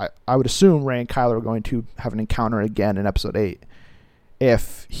and I would assume Rey and Kylo are going to have an encounter again in Episode 8.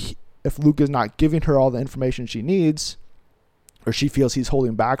 If Luke is not giving her all the information she needs, or she feels he's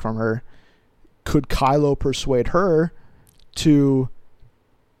holding back from her, could Kylo persuade her to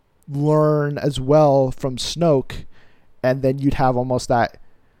learn as well from Snoke, and then you'd have almost that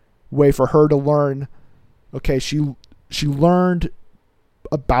way for her to learn, okay, she learned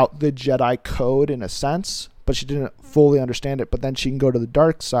about the Jedi code in a sense, but she didn't fully understand it, but then she can go to the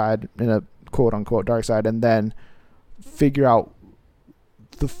dark side, in a quote-unquote dark side, and then figure out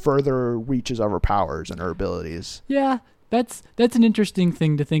the further reaches of her powers and her abilities. Yeah, that's an interesting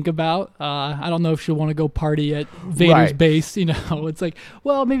thing to think about. I don't know if she'll want to go party at Vader's base. It's like,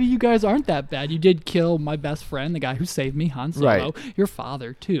 well, maybe you guys aren't that bad. You did kill my best friend, the guy who saved me, Han Solo. Right. Your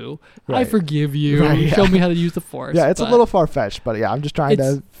father too. Right. I forgive you. Right, yeah. Show me how to use the Force. Yeah, it's a little far fetched, but yeah, I'm just trying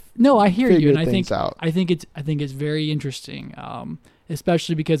to. No, I hear you, and I think it's very interesting,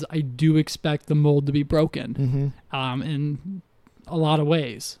 especially because I do expect the mold to be broken, in a lot of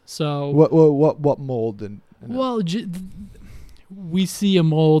ways. So what mold and. Well, we see a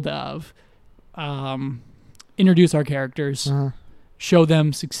mold of introduce our characters, show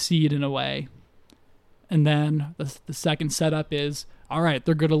them succeed in a way, and then the second setup is, all right,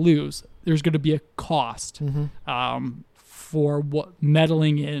 they're going to lose. There's going to be a cost for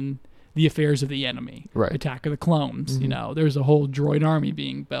meddling in the affairs of the enemy. Right. Attack of the Clones. There's a whole droid army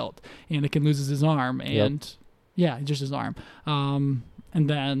being built. Anakin loses his arm, and just his arm. And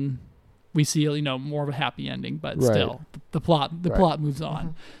then we see, more of a happy ending, but still, the plot moves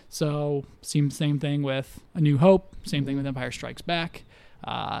on. So, same thing with A New Hope, same thing with Empire Strikes Back.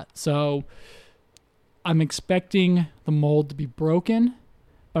 So, I'm expecting the mold to be broken,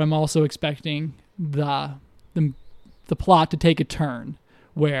 but I'm also expecting the plot to take a turn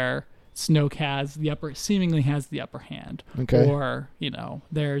where Snoke seemingly has the upper hand, or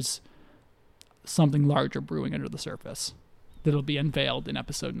there's something larger brewing under the surface. that'll be unveiled in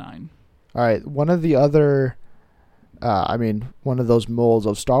episode 9. All right. One of the other, one of those molds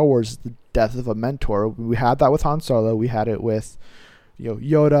of Star Wars is the death of a mentor. We had that with Han Solo. We had it with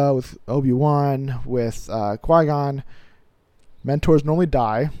Yoda, with Obi-Wan, with Qui-Gon. Mentors normally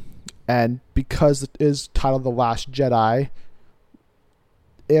die. And because it is titled The Last Jedi,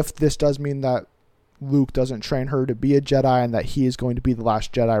 if this does mean that Luke doesn't train her to be a Jedi and that he is going to be the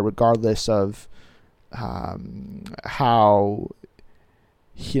last Jedi regardless of how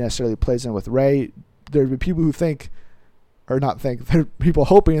he necessarily plays in with Rey, there are people who think, or not think, there are people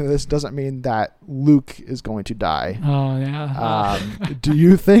hoping that this doesn't mean that Luke is going to die. Oh, yeah. Do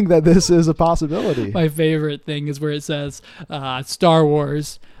you think that this is a possibility? My favorite thing is where it says Star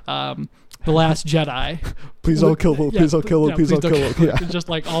Wars, The Last Jedi. Please don't kill Luke. Please don't kill Luke. Please don't kill Luke. Yeah. Just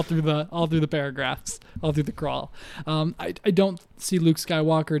like all through the paragraphs, all through the crawl. I don't see Luke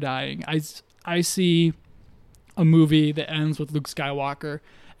Skywalker dying. I see a movie that ends with Luke Skywalker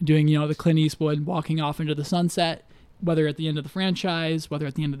doing, the Clint Eastwood walking off into the sunset, whether at the end of the franchise, whether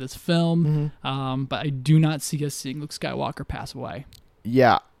at the end of this film. Mm-hmm. But I do not see us seeing Luke Skywalker pass away.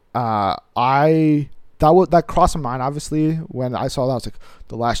 Yeah. That crossed my mind, obviously, when I saw that. I was like,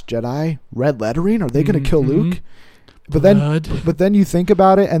 The Last Jedi? Red lettering? Are they going to kill Luke? But then you think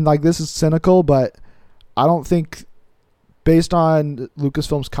about it, and like, this is cynical, but I don't think, based on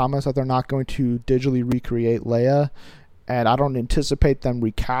Lucasfilm's comments, that they're not going to digitally recreate Leia, and I don't anticipate them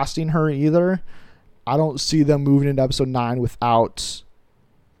recasting her either. I don't see them moving into episode 9 without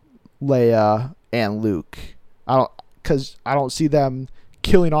Leia and Luke. Because I don't see them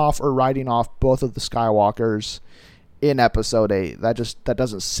killing off or writing off both of the Skywalkers in episode 8. That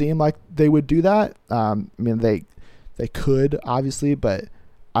doesn't seem like they would do that. They could, obviously, but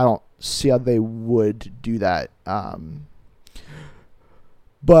I don't see how they would do that.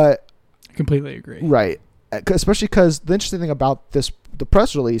 But I completely agree. Right. Especially because the interesting thing about the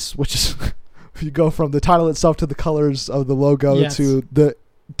press release, which is if you go from the title itself to the colors of the logo to the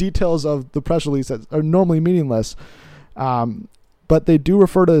details of the press release that are normally meaningless, but they do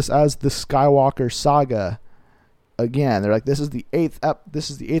refer to this as the Skywalker saga. Again, they're like, this is the eighth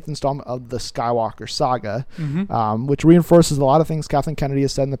installment of the Skywalker saga, which reinforces a lot of things Kathleen Kennedy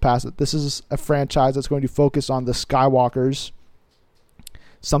has said in the past, that this is a franchise that's going to focus on the Skywalkers.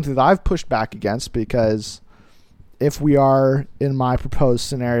 Something that I've pushed back against, because if we are, in my proposed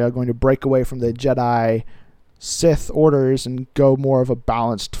scenario, going to break away from the Jedi Sith orders and go more of a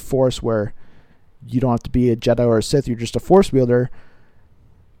balanced force where you don't have to be a Jedi or a Sith, you're just a force wielder,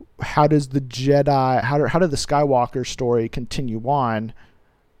 how did the Skywalker story continue on,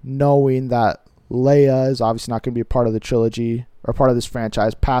 knowing that Leia is obviously not going to be a part of the trilogy or part of this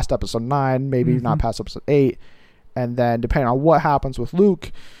franchise past episode 9, maybe not past episode 8, and then depending on what happens with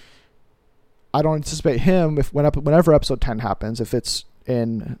Luke, I don't anticipate him, whenever episode 10 happens, if it's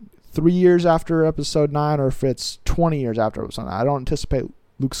in 3 years after episode 9 or if it's 20 years after episode 9, I don't anticipate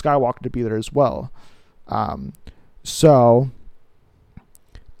Luke Skywalker to be there as well. So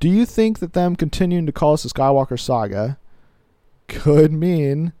do you think that them continuing to call us the Skywalker saga could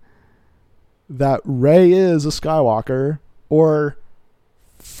mean that Rey is a Skywalker, or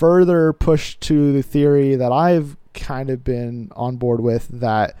further push to the theory that I've kind of been on board with,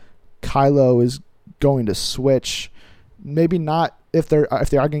 that Kylo is going to switch? Maybe not if they are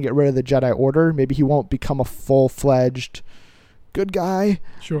going to get rid of the Jedi Order. Maybe he won't become a full-fledged good guy.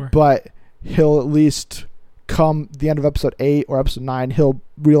 Sure. But he'll at least, come the end of episode 8 or episode 9, he'll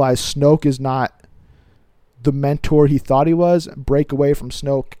realize Snoke is not the mentor he thought he was, break away from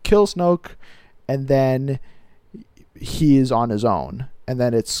Snoke, kill Snoke, and then he is on his own. And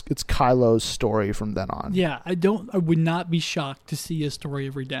then it's Kylo's story from then on. Yeah, I would not be shocked to see a story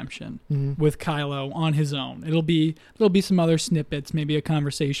of redemption with Kylo on his own. There'll be some other snippets, maybe a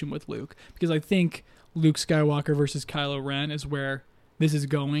conversation with Luke, because I think Luke Skywalker versus Kylo Ren is where this is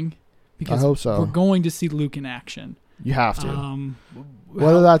going. Because I hope so. We're going to see Luke in action. You have to.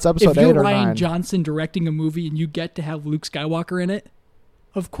 Whether that's episode 8 or 9. If you're Rian Johnson directing a movie and you get to have Luke Skywalker in it,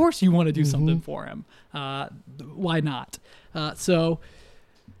 of course you want to do something for him. Why not? So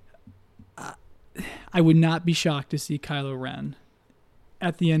I would not be shocked to see Kylo Ren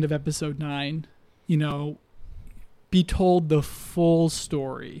at the end of episode 9, be told the full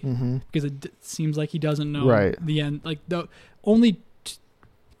story, because it seems like he doesn't know the end. Like, the only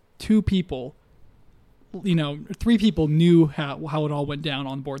two people, 3 people knew how it all went down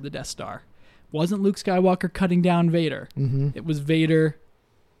on board the Death Star. It wasn't Luke Skywalker cutting down Vader. It was Vader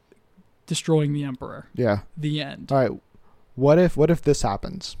destroying the Emperor. Yeah. The end. All right. What if this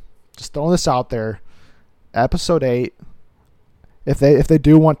happens? Just throwing this out there. Episode 8, if they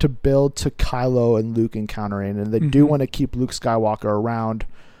do want to build to Kylo and Luke encountering, and they do want to keep Luke Skywalker around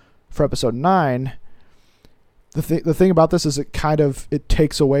for episode 9, the thing about this is it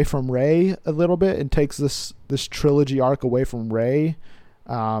takes away from Rey a little bit and takes this trilogy arc away from Rey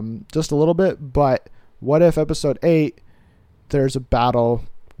just a little bit. But what if episode 8 there's a battle,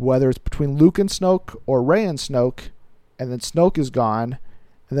 whether it's between Luke and Snoke or Rey and Snoke, and then Snoke is gone,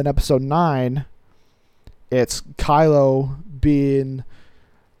 and then episode 9 it's Kylo being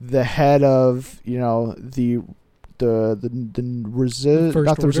the head of, the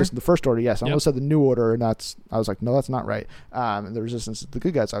First Order. Yes, I almost said the New Order, and I was like, no, that's not right. And the Resistance is the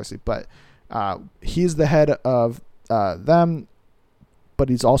good guys, obviously, but he's the head of them, but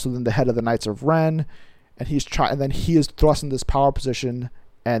he's also then the head of the Knights of Ren, and then he is thrust in this power position,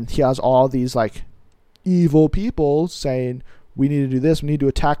 and he has all these like evil people saying, we need to do this. We need to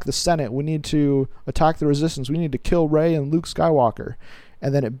attack the Senate. We need to attack the Resistance. We need to kill Rey and Luke Skywalker.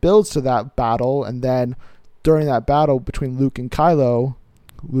 And then it builds to that battle. And then during that battle between Luke and Kylo,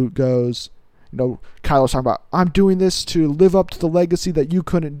 Luke goes, Kylo's talking about, I'm doing this to live up to the legacy that you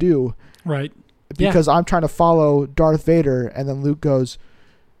couldn't do. Right. Because I'm trying to follow Darth Vader. And then Luke goes,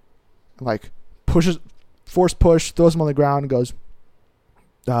 like, force push, throws him on the ground and goes,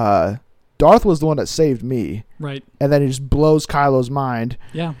 Darth was the one that saved me. Right. And then he just blows Kylo's mind.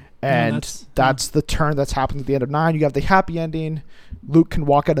 Yeah. And that's the turn that's happened at the end of 9. You have the happy ending. Luke can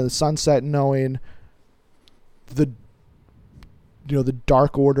walk out of the sunset knowing the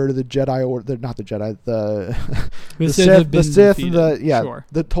Dark Order, the Jedi Order, not the Jedi, the Sith,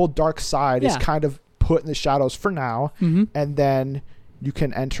 the whole dark side is kind of put in the shadows for now. Mm-hmm. And then you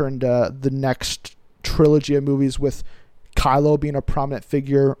can enter into the next trilogy of movies with Kylo being a prominent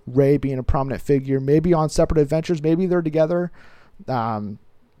figure, Rey being a prominent figure, maybe on separate adventures, maybe they're together,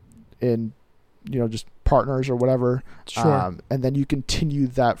 in just partners or whatever. Sure. And then you continue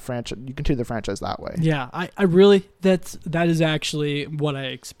that franchise. You continue the franchise that way. Yeah, I really that is actually what I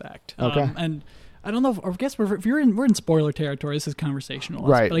expect. Okay. And I don't know. I guess we're in spoiler territory. This is conversational,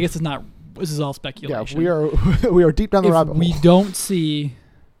 right? But I guess it's not. This is all speculation. Yeah, we are deep down the rabbit hole. We don't see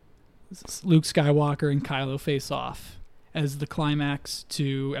Luke Skywalker and Kylo face off as the climax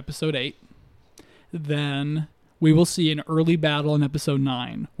to episode 8, then we will see an early battle in episode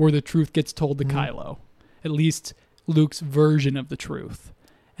 9 where the truth gets told to Kylo, at least Luke's version of the truth.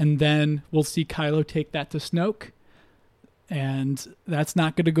 And then we'll see Kylo take that to Snoke, and that's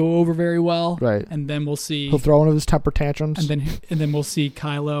not going to go over very well. Right. And then we'll see he'll throw one of his temper tantrums. And then we'll see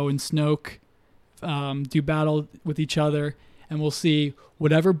Kylo and Snoke do battle with each other, and we'll see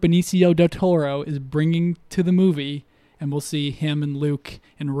whatever Benicio del Toro is bringing to the movie. And we'll see him and Luke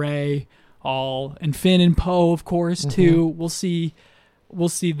and Rey and Finn and Poe, of course, too. We'll see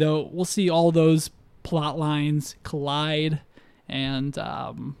all those plot lines collide, and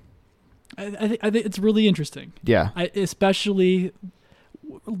I think it's really interesting. Yeah. Especially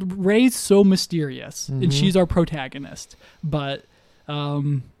Rey's so mysterious, and she's our protagonist, but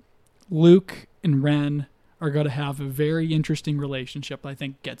Luke and Ren are going to have a very interesting relationship. I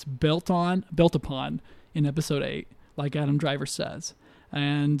think gets built upon in episode 8. Like Adam Driver says.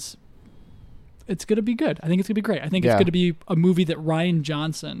 And it's going to be good. I think it's going to be great. I think it's going to be a movie that Rian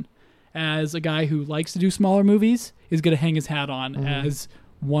Johnson, as a guy who likes to do smaller movies, is going to hang his hat on as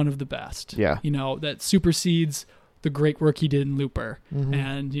one of the best. Yeah. That supersedes the great work he did in Looper.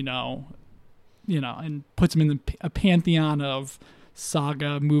 And, and puts him in a pantheon of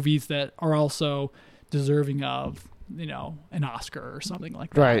saga movies that are also deserving of, an Oscar or something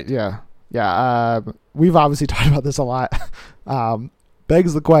like that. Right, yeah. Yeah, we've obviously talked about this a lot.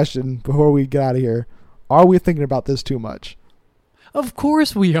 Begs the question, before we get out of here, are we thinking about this too much? Of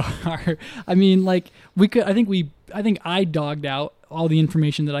course we are. I mean, like, we could. I think I dogged out all the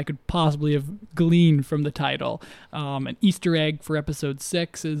information that I could possibly have gleaned from the title. An Easter egg for episode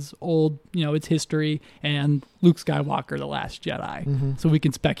 6 is old, it's history, and Luke Skywalker, The Last Jedi. So we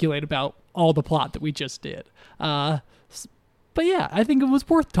can speculate about all the plot that we just did. But yeah, I think it was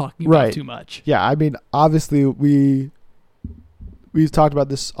worth talking about too much. Yeah, I mean, obviously we've talked about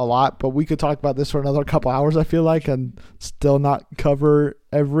this a lot, but we could talk about this for another couple hours, I feel like, and still not cover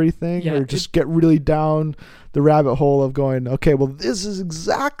everything, or just get really down the rabbit hole of going, okay, well, this is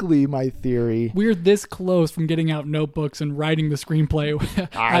exactly my theory. We're this close from getting out notebooks and writing the screenplay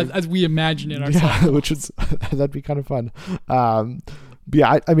as we imagine it ourselves. Yeah, that'd be kind of fun. But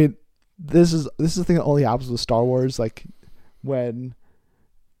yeah, I mean, this is the thing that only happens with Star Wars, like, when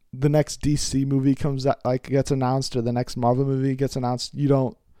the next DC movie comes out, like, gets announced, or the next Marvel movie gets announced,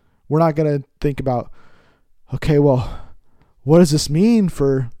 we're not going to think about, okay, well, what does this mean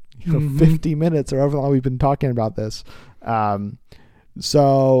for, 50 minutes or however long we've been talking about this.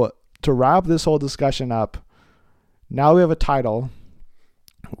 So to wrap this whole discussion up, now we have a title.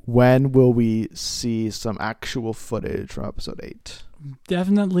 When will we see some actual footage from episode 8?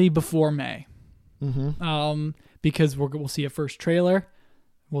 Definitely before May. Mm-hmm. Because we'll see a first trailer.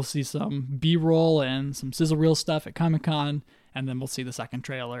 We'll see some B-roll and some sizzle reel stuff at Comic-Con, and then we'll see the second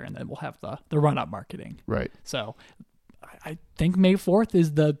trailer, and then we'll have the run-up marketing. Right. So I think May 4th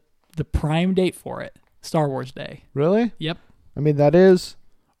is the prime date for it. Star Wars Day. Really? Yep. I mean, that is...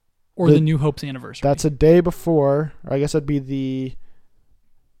 Or the New Hope's anniversary. That's a day before, or I guess that'd be the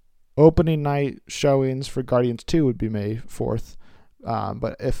opening night showings for Guardians 2 would be May 4th.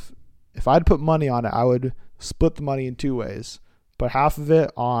 But if I'd put money on it, I would split the money in two ways. Put half of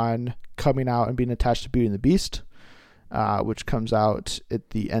it on coming out and being attached to Beauty and the Beast, which comes out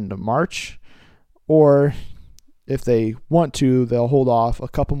at the end of March. Or if they want to, they'll hold off a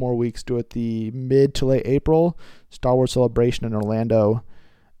couple more weeks, do it the mid to late April Star Wars Celebration in Orlando.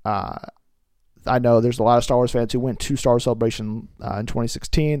 I know there's a lot of Star Wars fans who went to Star Wars Celebration in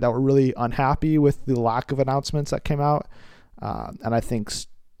 2016 that were really unhappy with the lack of announcements that came out. And I think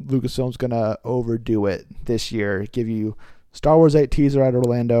Lucasfilm's going to overdo it this year, give you Star Wars 8 teaser at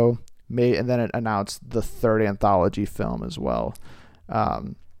Orlando, and then it announced the third anthology film as well.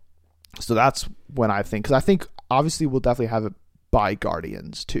 So that's when I think, because I think obviously we'll definitely have it by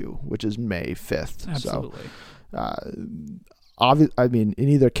Guardians 2, which is May 5th. Absolutely. So, I mean, in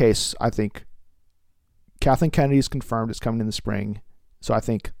either case, I think Kathleen Kennedy's confirmed it's coming in the spring. So I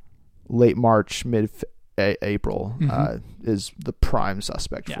think late March, mid-April is the prime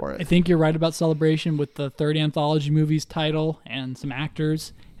suspect for it. I think you're right about Celebration with the third anthology movie's title and some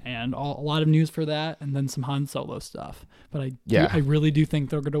actors and a lot of news for that, and then some Han Solo stuff. But I really do think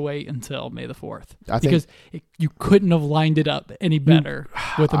they're going to wait until May the 4th. Because you couldn't have lined it up any better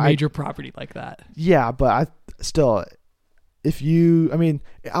with a major property like that. Yeah, but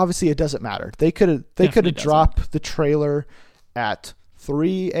obviously it doesn't matter. They could have dropped the trailer at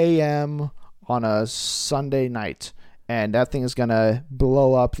 3 a.m. on a Sunday night, and that thing is going to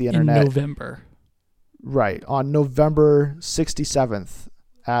blow up the internet. In November. Right, on November 67th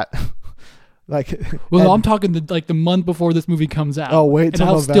at... I'm talking the month before this movie comes out. Oh, wait till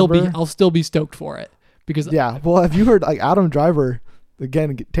November? I'll still be stoked for it. Because well, have you heard Adam Driver,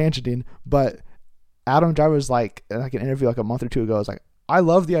 again, tangenting, but Adam Driver was in an interview a month or two ago, was like, I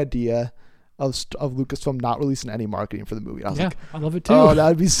love the idea of Lucasfilm not releasing any marketing for the movie. And I was like, I love it too. Oh, that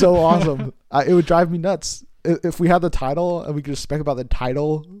would be so awesome. It would drive me nuts. If we had the title and we could just spec about the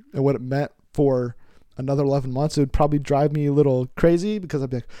title and what it meant for another 11 months, it would probably drive me a little crazy, because I'd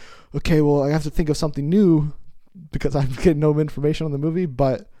be like, okay, well, I have to think of something new because I'm getting no information on the movie.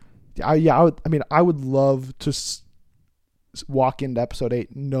 But I would love to walk into episode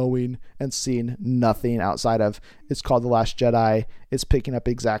 8 knowing and seeing nothing outside of, it's called The Last Jedi. It's picking up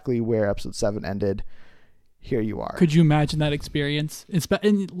exactly where episode 7 ended. Here you are. Could you imagine that experience?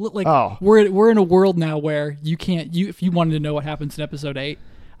 We're in a world now where if you wanted to know what happens in episode 8,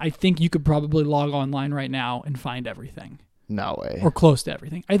 I think you could probably log online right now and find everything. No way. Or close to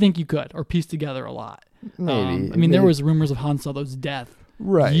everything. I think you could, or piece together a lot. Maybe. There was rumors of Han Solo's death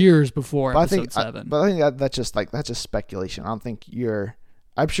right years before episode 7. But I think that's just speculation. I don't think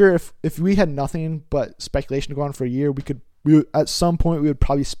I'm sure if we had nothing but speculation to go on for a year, we at some point we would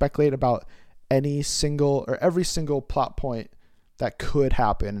probably speculate about every single plot point that could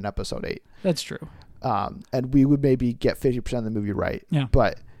happen in episode 8. That's true. And we would maybe get 50% of the movie right. Yeah.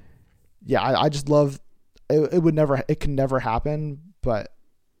 But yeah, I just love it can never happen, but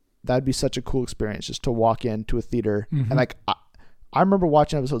that'd be such a cool experience just to walk into a theater and I remember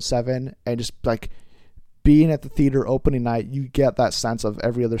watching episode 7 and just being at the theater opening night, you get that sense of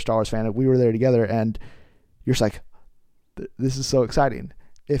every other Star Wars fan. We were there together and you're just like, this is so exciting.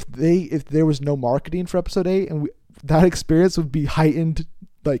 If there was no marketing for episode 8 and that experience would be heightened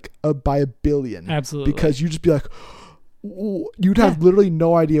by 1 billion. Absolutely. Because you'd just be like, you'd have literally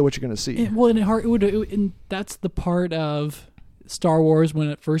no idea what you're going to see. And that's the part of Star Wars when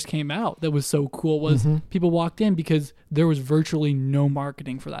it first came out that was so cool was people walked in because there was virtually no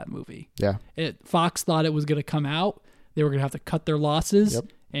marketing for that movie. Yeah. Fox thought it was going to come out. They were going to have to cut their losses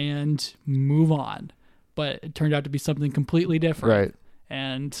and move on. But it turned out to be something completely different. Right.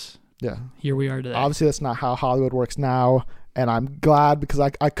 And here we are today. Obviously, that's not how Hollywood works now. And I'm glad because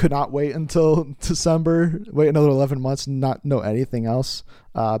I could not wait until December, wait another 11 months and not know anything else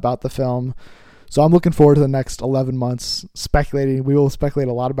about the film. So I'm looking forward to the next 11 months speculating. We will speculate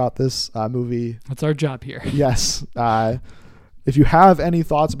a lot about this movie. That's our job here. Yes. if you have any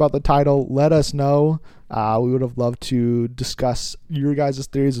thoughts about the title, let us know. We would have loved to discuss your guys'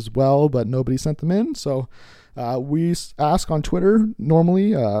 theories as well, but nobody sent them in. So we ask on Twitter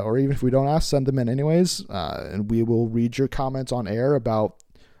normally, or even if we don't ask, send them in anyways. And we will read your comments on air about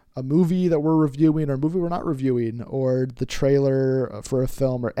a movie that we're reviewing or a movie we're not reviewing, or the trailer for a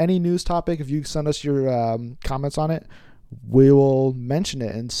film, or any news topic. If you send us your comments on it, we will mention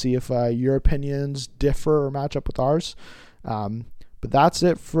it and see if your opinions differ or match up with ours. But that's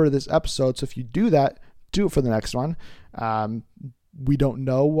it for this episode. So if you do that, do it for the next one. We don't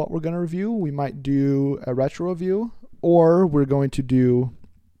know what we're going to review. We might do a retro review, or we're going to do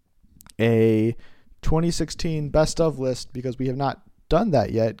a 2016 best of list, because we have not done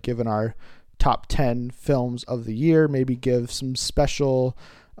that yet, given our top 10 films of the year. Maybe give some special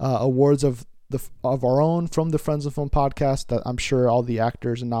awards of our own from the Friends of Film podcast that I'm sure all the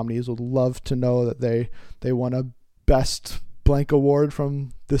actors and nominees would love to know that they won a best blank award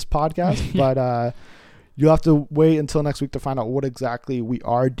from this podcast. But you'll have to wait until next week to find out what exactly we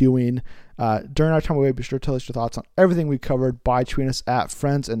are doing. During our time away, be sure to tell us your thoughts on everything we covered by tweeting us at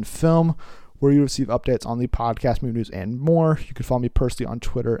Friends and Film, where you receive updates on the podcast, movie news, and more. You can follow me personally on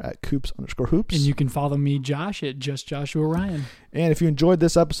Twitter at Coops_hoops. And you can follow me, Josh, at Just Joshua Ryan. And if you enjoyed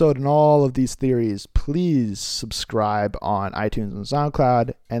this episode and all of these theories, please subscribe on iTunes and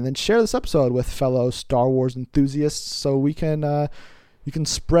SoundCloud, and then share this episode with fellow Star Wars enthusiasts so we can you can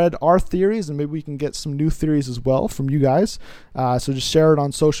spread our theories, and maybe we can get some new theories as well from you guys. So just share it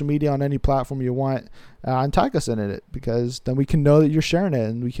on social media, on any platform you want, and tag us in it, because then we can know that you're sharing it,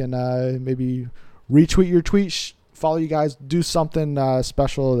 and we can maybe retweet your tweet, follow you guys, do something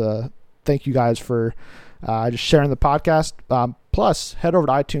special to thank you guys for just sharing the podcast. Plus, head over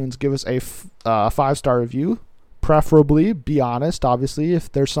to iTunes, give us a 5-star review. Preferably, be honest, obviously.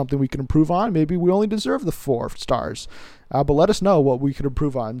 If there's something we can improve on, maybe we only deserve the 4 stars. But let us know what we could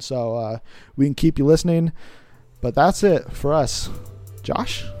improve on, so we can keep you listening. But that's it for us.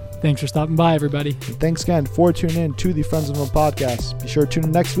 Josh? Thanks for stopping by, everybody. And thanks again for tuning in to the Friends of Film podcast. Be sure to tune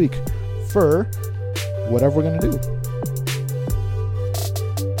in next week for whatever we're going to do.